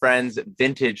our friend's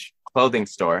vintage clothing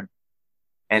store.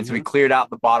 And so we cleared out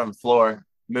the bottom floor,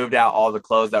 moved out all the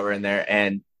clothes that were in there,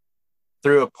 and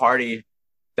threw a party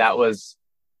that was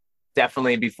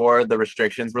definitely before the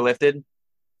restrictions were lifted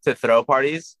to throw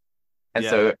parties.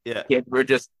 And kids were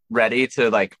just ready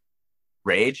to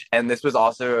rage. And this was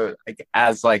also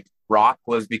as rock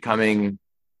was becoming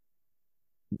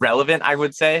relevant, I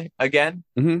would say, again.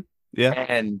 Mm-hmm. Yeah.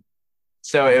 And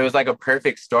so it was like a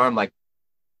perfect storm.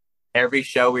 every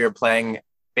show we were playing,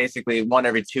 basically one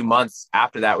every 2 months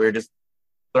after that, we were just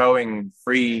throwing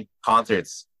free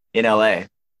concerts in LA,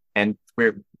 and we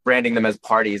were branding them as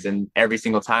parties. And every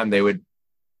single time they would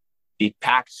be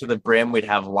packed to the brim. We'd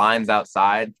have lines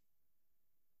outside,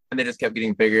 and they just kept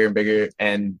getting bigger and bigger.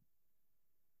 And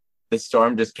the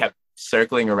storm just kept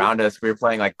circling around us. We were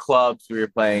playing like clubs. We were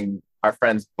playing our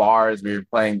friends' bars. We were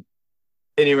playing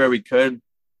anywhere we could.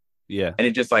 Yeah. And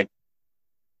it just like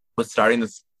was starting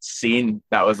this scene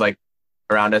that was like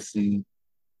around us. And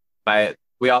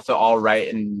we also all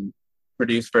write and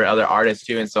produce for other artists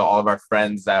too. And so all of our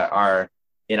friends that are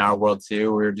in our world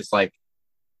too, we were just like,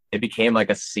 it became like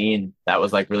a scene that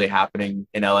was like really happening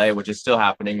in LA, which is still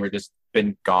happening. We're just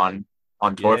been gone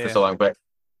on tour for so long, but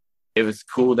it was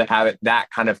cool to have that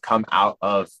kind of come out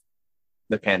of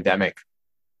the pandemic.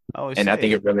 And I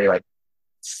think it really like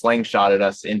slingshotted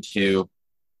us into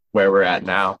where we're at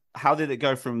now. How did it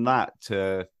go from that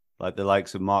to like the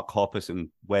likes of Mark Hoppus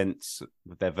and Wentz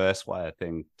with their Versewire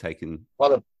thing taking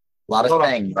a lot of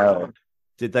things?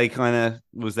 Did they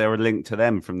was there a link to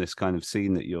them from this kind of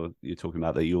scene that you're talking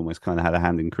about that you almost kind of had a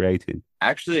hand in creating?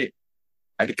 Actually,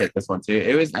 I could take this one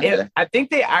too. I think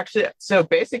they actually, so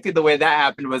basically the way that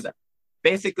happened was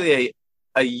basically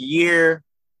a year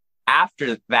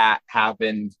after that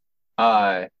happened,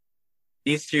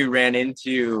 these two ran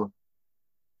into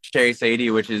Sherry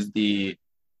Saidi, which is the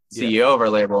CEO of our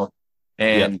label,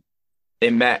 and they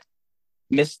met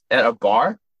at a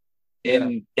bar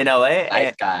in LA.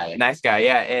 Nice guy,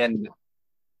 yeah. And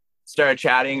started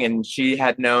chatting, and she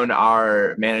had known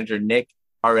our manager Nick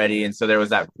already, and so there was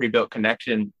that pre-built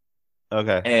connection.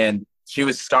 Okay. And she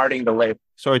was starting the label.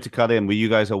 Sorry to cut in. Were you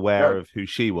guys aware of who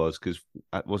she was? Because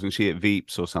wasn't she at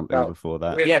Veeps or something before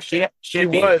that? Yeah, she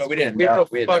was. We didn't. We had no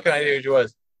fucking idea who she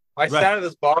was. I sat at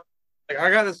this bar, like,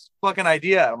 I got this fucking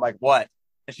idea. I'm like, what?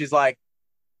 And she's like,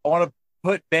 I want to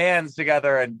put bands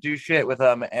together and do shit with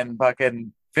them and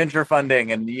fucking venture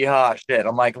funding and yeehaw shit.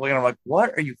 I'm like, looking, I'm like,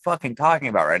 what are you fucking talking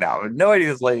about right now? I have no idea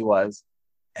who this lady was.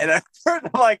 And I'm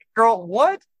like, girl,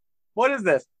 what? What is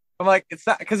this? I'm like, it's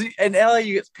not, because in LA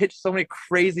you get pitched so many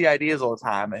crazy ideas all the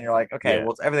time, and you're like, okay,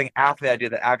 well, it's everything after the idea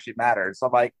that actually matters. So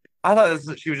I'm like, I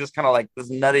thought she was just kind of like this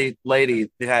nutty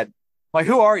lady that had, like,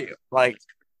 who are you? Like,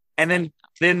 and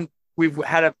then we've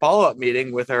had a follow-up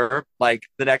meeting with her like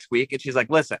the next week, and she's like,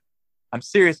 listen, I'm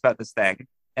serious about this thing,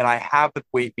 and I have the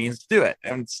means to do it.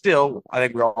 And still, I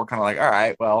think we're all kind of like, all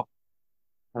right, well,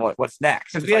 what's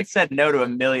next? Because we had said no to a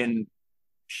million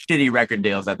shitty record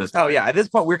deals at this point. Oh yeah, at this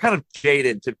point we're kind of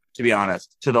jaded to be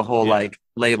honest to the whole like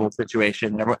label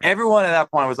situation. Everyone at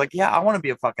that point was like, yeah, I want to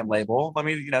be a fucking label. Let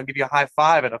me give you a high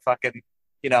five and a fucking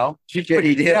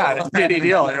shitty deal. Yeah, a shitty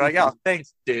deal. And you're like, oh,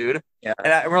 thanks, dude. Yeah.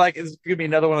 And we're like, it's gonna be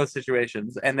another one of those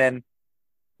situations. And then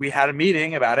we had a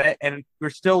meeting about it, and we're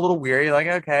still a little weary. Like,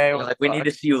 okay, like, we need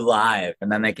to see you live.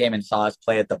 And then they came and saw us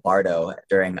play at the Bardo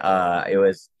during it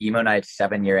was Emo Night's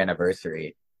 7-year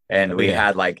anniversary. And we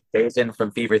had like Jason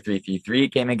from Fever 333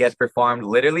 came and guest performed.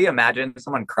 Literally imagine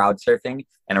someone crowd surfing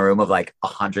in a room of like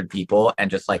 100 people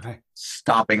and just like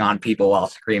stomping on people while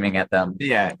screaming at them.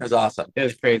 Yeah, it was awesome. It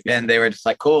was crazy. And they were just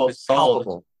like, cool,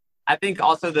 sold. I think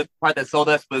also the part that sold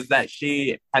us was that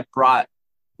she had brought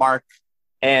Mark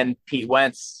and Pete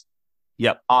Wentz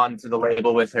onto the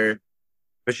label with her.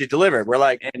 But she delivered. We're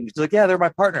like, and she's like, yeah, they're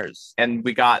my partners. And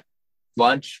we got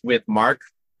lunch with Mark,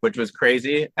 which was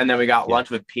crazy. And then we got lunch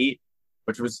with Pete,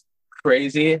 which was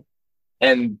crazy.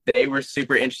 And they were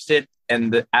super interested.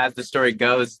 And as the story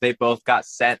goes, they both got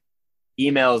sent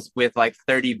emails with like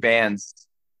 30 bands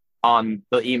on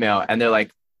the email. And they're like,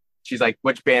 she's like,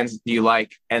 which bands do you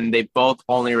like? And they both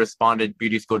only responded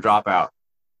Beauty School Dropout.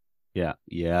 Yeah.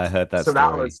 Yeah, I heard that so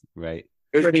story. That was right.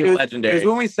 It was legendary. It was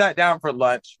when we sat down for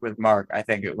lunch with Mark, I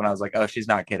think, when I was like, oh, she's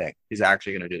not kidding. She's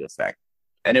actually going to do this thing.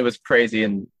 And it was crazy.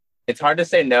 And it's hard to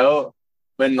say no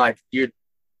when like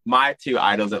my two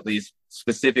idols, at least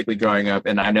specifically growing up,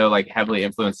 and I know like heavily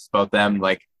influenced both them,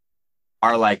 like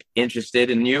are like interested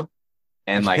in you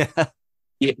and like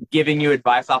giving you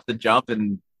advice off the jump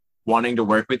and wanting to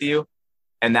work with you.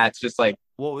 And that's just like,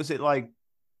 what was it like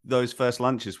those first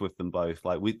lunches with them both?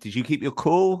 Like, did you keep your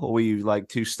cool, or were you like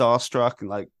too starstruck and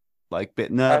like a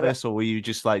bit nervous, or were you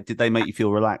just like, did they make you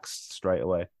feel relaxed straight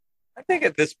away? I think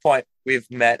at this point we've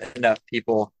met enough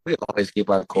people. We always keep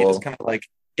our cool. It's kind of like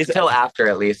until after,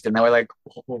 at least, and then we're like,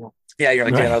 yeah, you're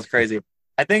like, yeah, that was crazy.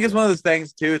 I think it's one of those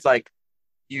things too. It's like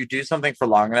you do something for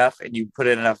long enough and you put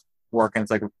in enough work, and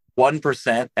it's like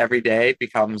 1% every day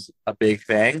becomes a big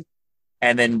thing,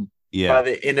 and then by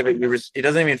the end of it, it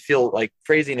doesn't even feel like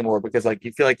crazy anymore, because like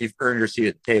you feel like you've earned your seat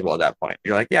at the table at that point.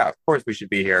 You're like, yeah, of course we should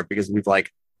be here because we've like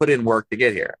put in work to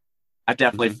get here. I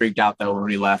definitely freaked out though when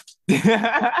we left.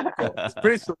 It's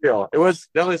pretty surreal. It was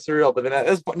definitely surreal, but then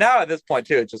at this point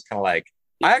too, it's just kind of like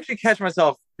I actually catch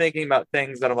myself thinking about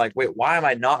things that I'm like, wait, why am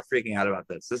I not freaking out about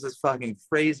this? This is fucking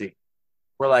crazy.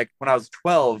 Where like when I was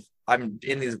 12, I'm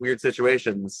in these weird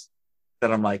situations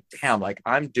that I'm like, damn, like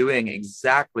I'm doing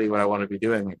exactly what I want to be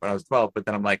doing when I was 12. But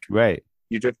then I'm like, right.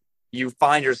 You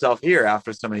find yourself here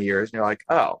after so many years and you're like,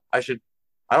 oh, I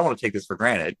don't want to take this for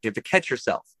granted. You have to catch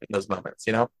yourself in those moments,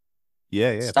 you know?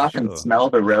 Yeah. Stop and smell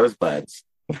the rosebuds.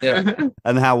 Yeah.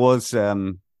 And how was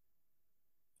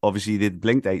obviously you did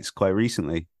Blink dates quite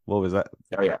recently. What was that?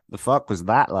 Oh yeah. The fuck was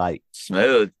that like?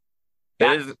 Smooth.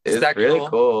 It's really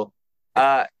cool.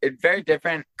 It's very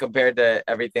different compared to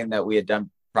everything that we had done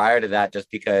prior to that,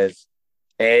 just because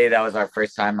that was our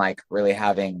first time like really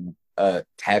having a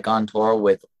tech on tour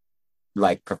with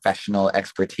like professional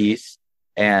expertise,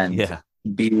 and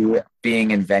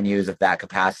being in venues of that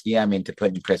capacity. I mean, to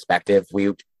put in perspective,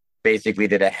 we basically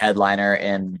did a headliner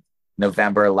in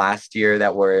November last year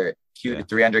that were 200 to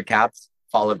 300 caps,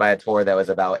 followed by a tour that was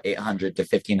about 800 to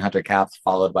 1500 caps,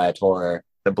 followed by a tour,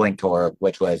 the Blink tour,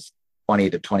 which was 20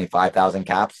 to 25,000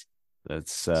 caps.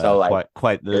 That's so like,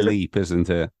 quite the leap, isn't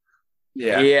it?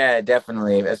 Yeah,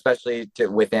 definitely, especially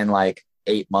within like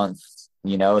 8 months,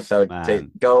 you know. So to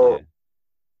go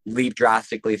leap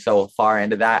drastically so far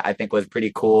into that, I think was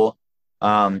pretty cool.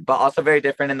 But also very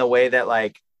different in the way that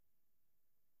like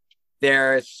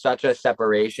there's such a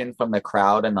separation from the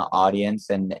crowd and the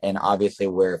audience, and obviously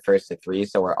we're first to three,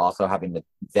 so we're also having to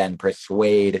then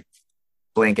persuade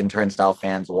Blink and Turnstile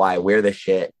fans why we're the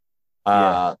shit,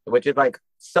 which is like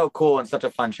so cool and such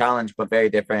a fun challenge, but very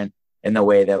different in the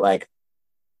way that like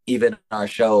even our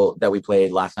show that we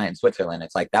played last night in Switzerland,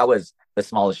 it's like that was the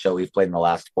smallest show we've played in the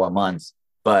last 4 months,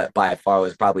 but by far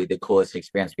was probably the coolest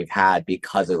experience we've had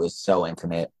because it was so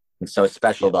intimate and so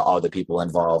special to all the people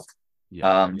involved.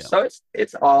 So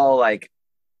it's all like,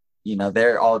 you know,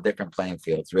 they're all different playing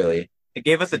fields, really. It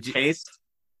gave us a taste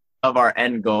of our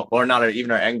end goal, or not even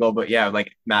our end goal, but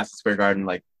like Madison Square Garden.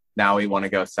 Like now we want to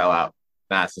go sell out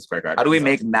Madison Square Garden. How do we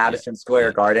make Madison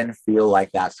Square Garden feel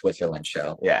like that Switzerland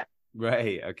show? Yeah.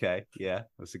 Right. Okay. Yeah,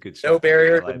 that's a good show. No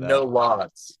barriers and no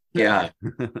laws. Yeah.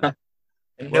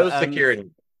 And no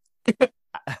security.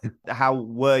 How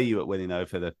were you at winning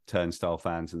over the Turnstile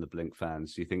fans and the Blink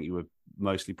fans? Do you think you were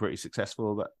mostly pretty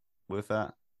successful with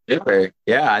that? Super.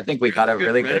 Yeah, I think we got a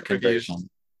really good conversion.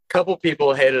 A couple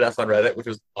people hated us on Reddit, which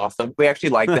was awesome. We actually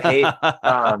like the hate,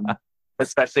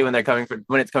 especially when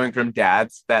it's coming from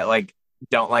dads that like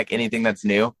don't like anything that's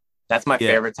new. That's my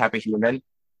favorite type of human.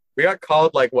 We got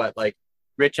called like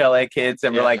rich LA kids,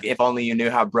 and we're like, if only you knew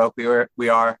how broke we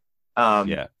are.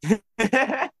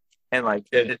 And like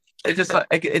it's just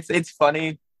like it's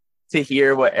funny to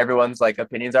hear what everyone's like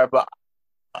opinions are, but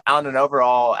on an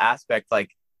overall aspect, like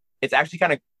it's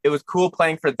actually it was cool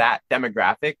playing for that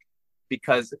demographic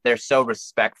because they're so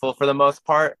respectful for the most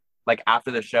part. Like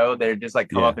after the show, they're just like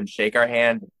come up and shake our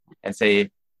hand and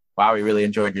say, wow, we really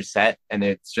enjoyed your set. And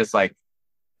it's just like,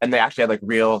 and they actually had like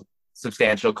real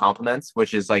substantial compliments,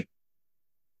 which is like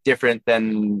different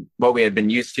than what we had been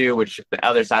used to, which the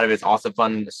other side of it is also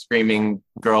fun. Screaming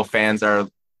girl fans are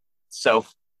so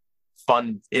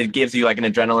fun. It gives you like an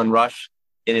adrenaline rush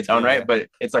in its own right, but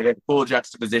it's like a cool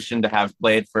juxtaposition to have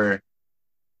played for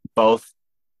both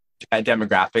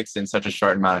demographics in such a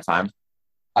short amount of time.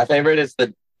 My favorite is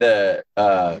the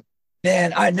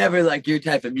man, I never liked your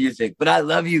type of music, but I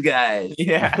love you guys.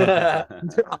 Yeah.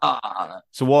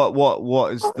 So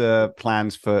what is the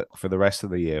plans for the rest of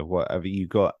the year? What have you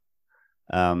got?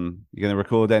 You're going to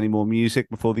record any more music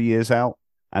before the year's out?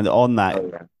 And on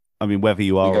that, I mean, whether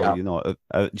you are or you're not,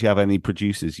 do you have any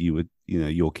producers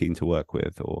you're keen to work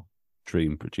with, or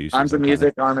dream producers? Tons of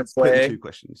music on its way. 2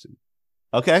 questions.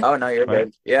 Okay. Oh no, you're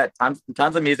good. Yeah,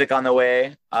 tons of music on the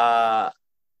way.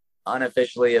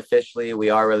 Unofficially, officially,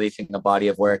 we are releasing a body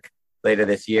of work later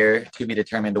this year, to be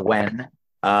determined when.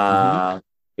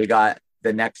 We got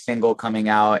the next single coming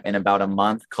out in about a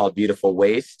month called Beautiful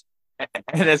Waste.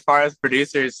 And as far as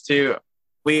producers too,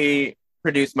 we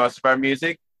produce most of our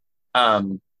music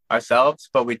ourselves,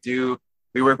 but we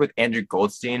work with Andrew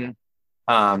Goldstein.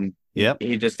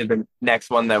 He just did the next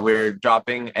one that we're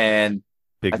dropping, and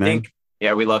I think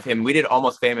we love him. We did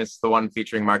Almost Famous, the one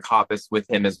featuring Mark Hoppus, with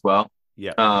him as well.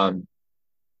 And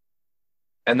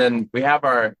then we have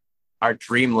our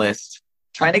dream list.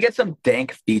 Trying to get some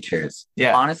dank features.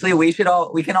 Yeah. Honestly, we can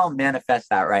all manifest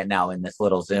that right now in this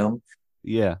little Zoom.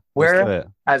 Yeah. We're,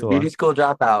 as Beauty School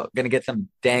Dropout, going to get some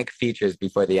dank features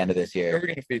before the end of this year.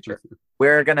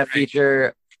 We're going to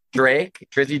feature Drake,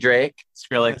 Drizzy Drake,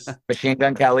 Skrillex, Machine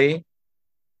Gun Kelly,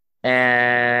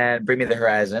 And Bring Me the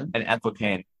Horizon. And Ethel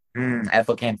Cain.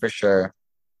 Ethel Cain for sure.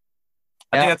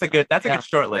 I think that's a good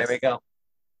short list. There we go.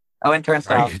 Oh, and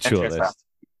Turnstile. Short list.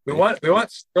 We want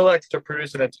Skrillex to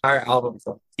produce an entire album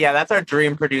for us. Yeah, that's our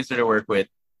dream producer to work with.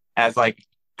 As like,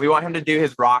 we want him to do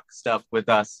his rock stuff with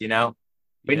us, you know?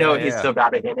 We know he's still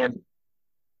got it in him.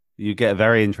 You get a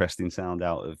very interesting sound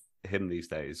out of him these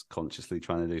days, consciously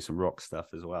trying to do some rock stuff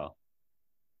as well.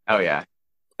 Oh yeah.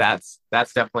 That's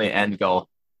definitely an end goal.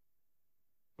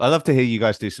 I'd love to hear you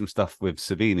guys do some stuff with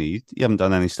Savini. You haven't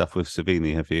done any stuff with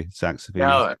Savini, have you, Zach Savini?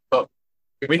 No, but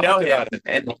we know him,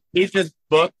 and he's just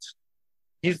booked.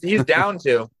 He's down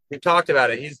to. We talked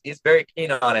about it. He's very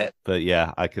keen on it. But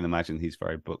yeah, I can imagine he's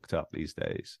very booked up these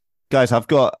days. Guys, I've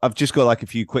just got like a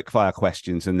few quick fire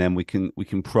questions, and then we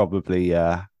can probably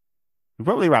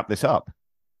wrap this up.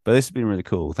 But this has been really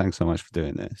cool. Thanks so much for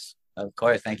doing this. Of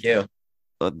course, thank you.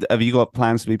 Have you got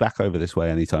plans to be back over this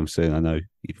way anytime soon? I know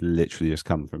you've literally just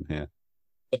come from here.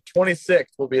 The 26th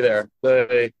will be there.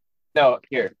 No,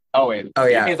 here. Oh wait. Oh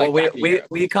yeah. Well,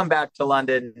 we come back to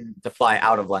London to fly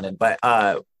out of London, but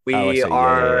we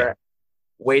are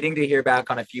waiting to hear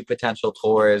back on a few potential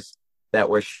tours that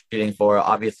we're shooting for.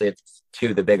 Obviously, it's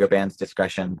to the bigger band's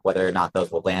discretion whether or not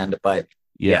those will land, but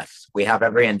yes, we have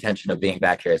every intention of being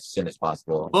back here as soon as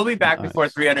possible. We'll be back before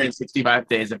 365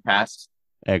 days have passed.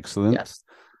 Excellent. Yes.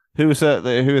 Who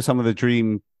are some of the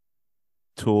dream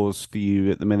tours for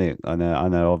you at the minute? I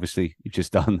know. Obviously, you've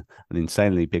just done an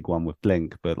insanely big one with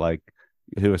Blink, but like,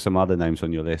 who are some other names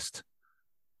on your list?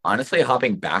 Honestly,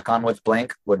 hopping back on with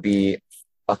Blink would be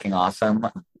fucking awesome.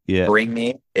 Yeah. Bring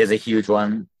Me is a huge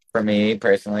one for me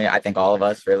personally. I think all of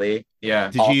us really.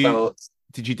 Yeah.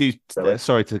 Did you do?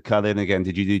 Sorry to cut in again.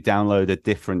 Did you do download a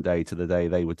different day to the day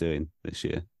they were doing this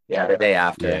year? Yeah, the day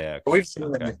after. Yeah. We've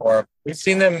seen them before. We've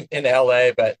seen them in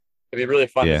LA, but it'd be really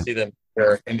fun to see them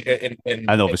here in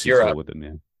obviously Europe. tour with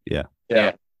them. Yeah.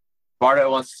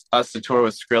 Bardo wants us to tour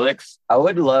with Skrillex. I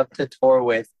would love to tour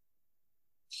with.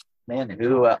 Man,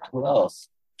 who else?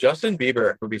 Justin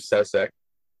Bieber would be so sick.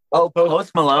 Oh,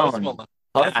 Post Malone.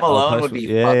 Post Malone would be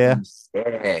fucking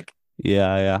sick.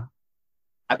 Yeah.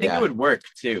 I think it would work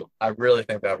too. I really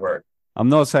think that'd work. I'm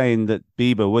not saying that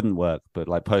Bieber wouldn't work, but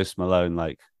like Post Malone,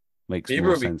 like makes Bieber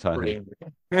more sense. I think.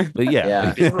 But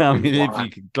yeah. I mean, if you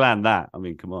could land that, I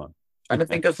mean, come on. Trying to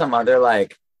think of some other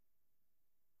like,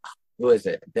 who is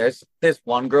it? There's this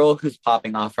one girl who's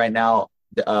popping off right now.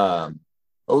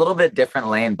 A little bit different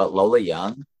lane, but Lola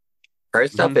Young. Her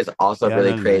stuff is also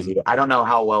really crazy. I don't know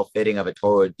how well fitting of a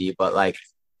tour would be, but like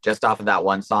just off of that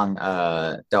one song,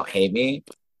 "Don't Hate Me,"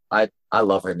 I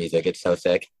love her music. It's so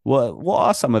sick. What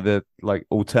are some of the like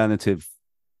alternative,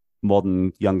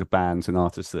 modern younger bands and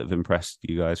artists that have impressed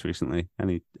you guys recently?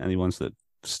 Any ones that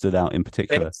stood out in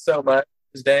particular? Thanks so much,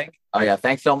 Dank. Oh yeah,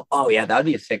 thanks so. Oh yeah, that would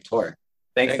be a sick tour.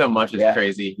 Thanks so much. It's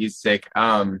crazy. He's sick.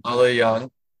 Lola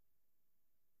Young.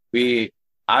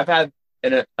 I've had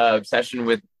an obsession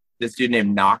with this dude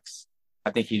named Knox.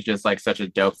 I think he's just like such a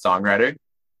dope songwriter.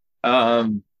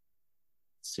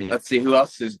 Let's see who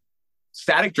else is.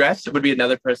 Static Dress would be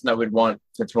another person I would want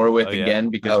to tour with again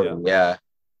because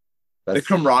the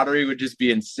camaraderie would just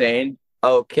be insane.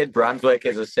 Oh, Kid Brunswick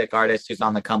is a sick artist who's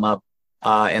on the come up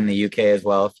in the UK as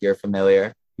well, if you're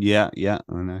familiar. Yeah,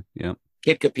 I know. Yeah.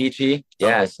 Kid Capici.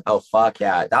 Yes. Oh fuck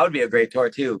yeah. That would be a great tour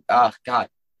too. Oh god.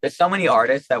 There's so many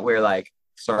artists that we're like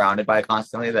surrounded by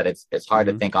constantly that it's hard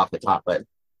to think off the top, but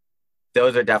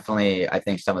those are definitely, I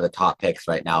think, some of the top picks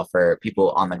right now for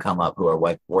people on the come up who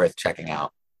are worth checking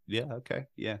out. Yeah, okay.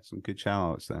 Yeah, some good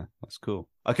shout outs there. That's cool.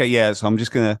 Okay, yeah, so I'm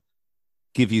just gonna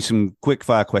give you some quick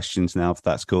fire questions now, if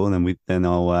that's cool, and then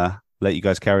I'll let you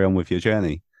guys carry on with your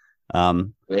journey.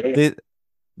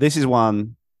 This is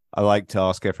one I like to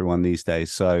ask everyone these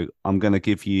days. So I'm gonna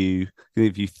give you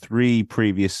 3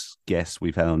 previous guests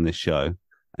we've had on this show,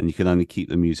 and you can only keep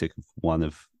the music of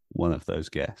one of those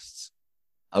guests.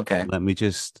 Okay. Let me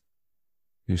just.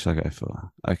 Who should I go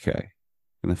for? Okay,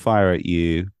 I'm gonna fire at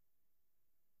you.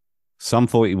 Sum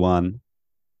 41,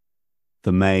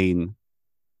 The Main,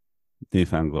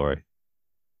 Newfound Glory.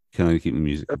 You can only keep the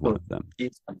music of one of them.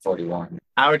 Keep Sum 41.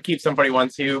 I would keep Sum 41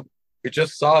 too. We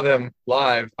just saw them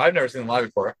live. I've never seen them live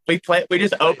before. We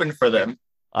just opened for them.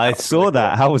 I saw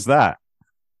that. How was that?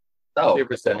 So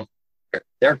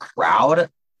their crowd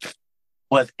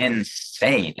was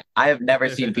insane. I have never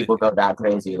seen people go that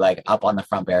crazy, like up on the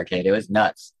front barricade. It was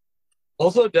nuts.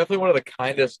 Also, definitely one of the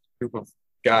kindest group of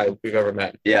guys we've ever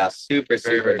met. Yeah, super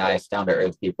nice, down to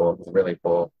earth people. It was really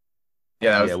cool.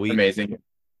 Yeah, that was amazing.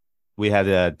 We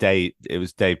had Dave. It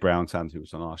was Dave Brownson who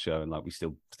was on our show, and like we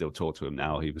still talk to him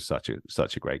now. He was such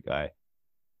a great guy.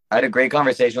 I had a great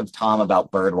conversation with Tom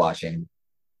about bird watching.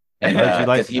 And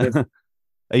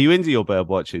are you into your bird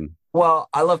watching? Well,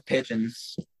 I love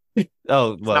pigeons.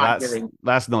 Oh, well,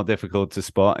 that's not difficult to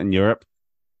spot in Europe.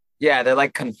 Yeah, they're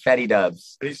like confetti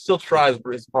doves. He still tries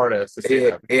his hardest to see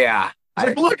them. Yeah.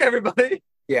 Like, look, everybody.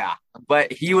 Yeah.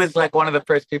 But he was like one of the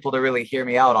first people to really hear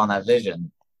me out on that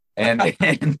vision. And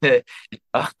that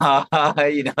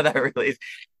really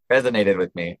resonated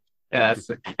with me.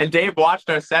 Yes. And Dave watched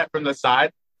our set from the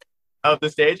side of the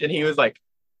stage, and he was like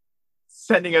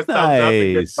sending us thumbs up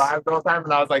and good vibes all the time.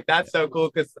 And I was like, that's so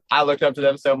cool, because I looked up to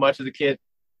them so much as a kid.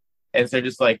 And so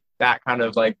just like that kind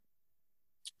of like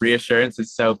reassurance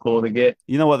is so cool to get.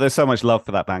 You know what? There's so much love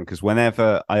for that band, because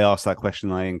whenever I ask that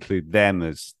question, I include them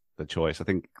as the choice. I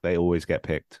think they always get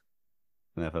picked,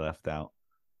 never left out.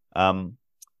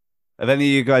 Have any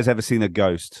of you guys ever seen a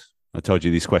ghost? I told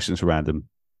you these questions are random.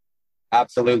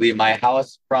 Absolutely. My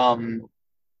house from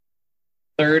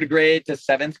 3rd grade to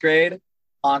 7th grade,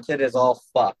 haunted as all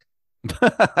fuck.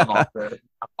 I've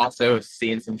also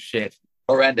seen some shit.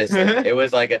 Horrendous. It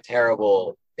was like a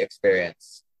terrible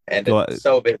experience. And it's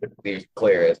so vividly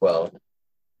clear as well.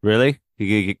 Really?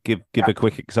 You give a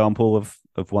quick example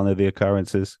of one of the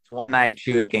occurrences? One night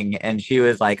shooting, and she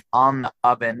was like on the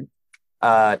oven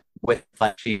with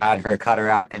like she had her cutter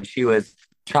out, and she was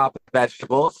chopping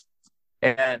vegetables.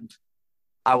 And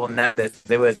I will know this.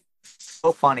 It was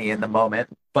so funny in the moment,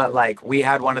 but like we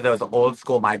had one of those old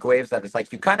school microwaves that it's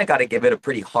like you kind of got to give it a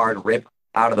pretty hard rip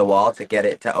out of the wall to get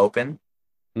it to open.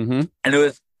 Mm-hmm. And it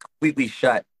was completely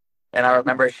shut. And I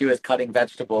remember she was cutting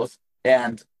vegetables,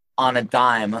 and on a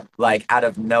dime, like out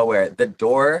of nowhere, the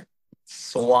door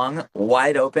swung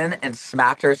wide open and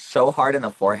smacked her so hard in the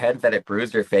forehead that it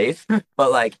bruised her face.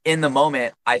 But like in the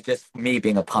moment, me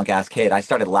being a punk ass kid, I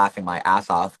started laughing my ass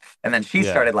off. And then she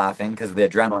started laughing because the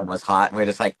adrenaline was hot. And we were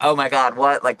just like, oh my God,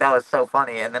 what? Like that was so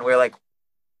funny. And then we were like,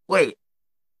 wait,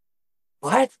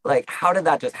 what? Like, how did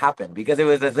that just happen? Because it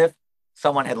was as if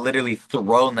someone had literally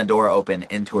thrown the door open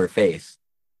into her face.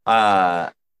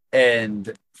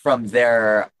 And from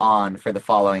there on, for the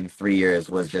following 3 years,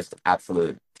 was just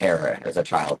absolute terror as a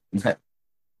child.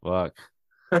 Fuck.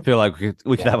 I feel like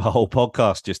we could have a whole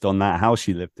podcast just on that house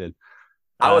you lived in.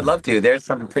 I would love to. There's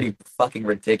some pretty fucking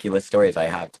ridiculous stories I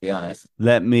have, to be honest.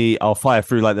 I'll fire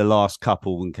through like the last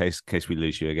couple in case we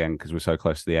lose you again, because we're so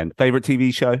close to the end. Favorite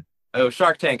TV show? Oh,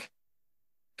 Shark Tank.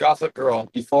 Gossip Girl.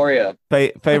 Euphoria.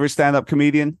 Favorite stand-up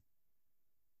comedian?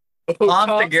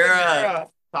 Tom Segura.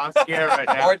 Tom Segura right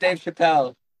now. Or Dave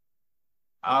Chappelle.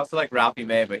 I also like Ralphie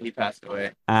May, but he passed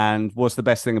away. And what's the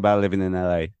best thing about living in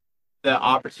LA? The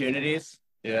opportunities.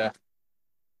 Yeah.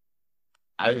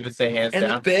 I would say hands down.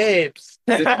 And the babes.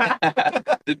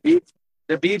 The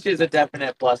beach is a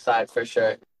definite plus side for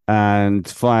sure. And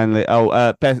finally,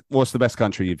 what's the best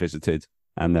country you visited?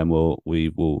 And then we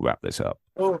will wrap this up.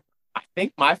 Oh, I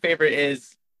think my favorite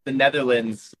is the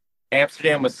Netherlands.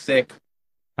 Amsterdam was sick.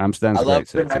 Amsterdam's I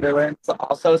love great the Netherlands.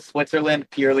 Also Switzerland,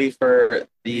 purely for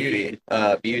the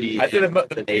beauty. I think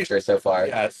the nature so far.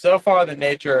 Yeah, so far the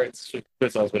nature,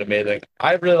 Switzerland's been amazing.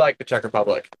 I really like the Czech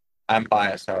Republic. I'm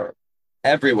biased, however.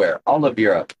 Everywhere, all of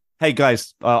Europe. Hey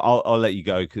guys, I'll let you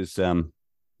go because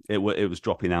it was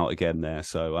dropping out again there.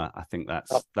 So I think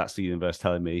that's the universe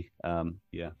telling me.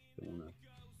 Yeah.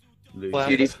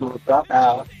 Beauty school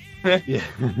dropout. Yeah.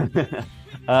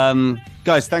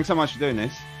 Guys, thanks so much for doing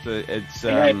this. It's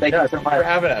thank you so much for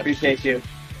having us. Appreciate you.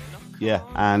 Yeah,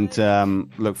 and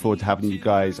look forward to having you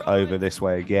guys over this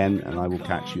way again, and I will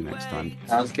catch you next time.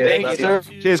 Sounds good. Thank you, sir.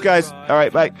 Cheers, guys. All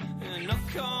right, bye. And I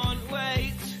can't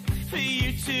wait for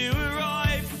you to arrive.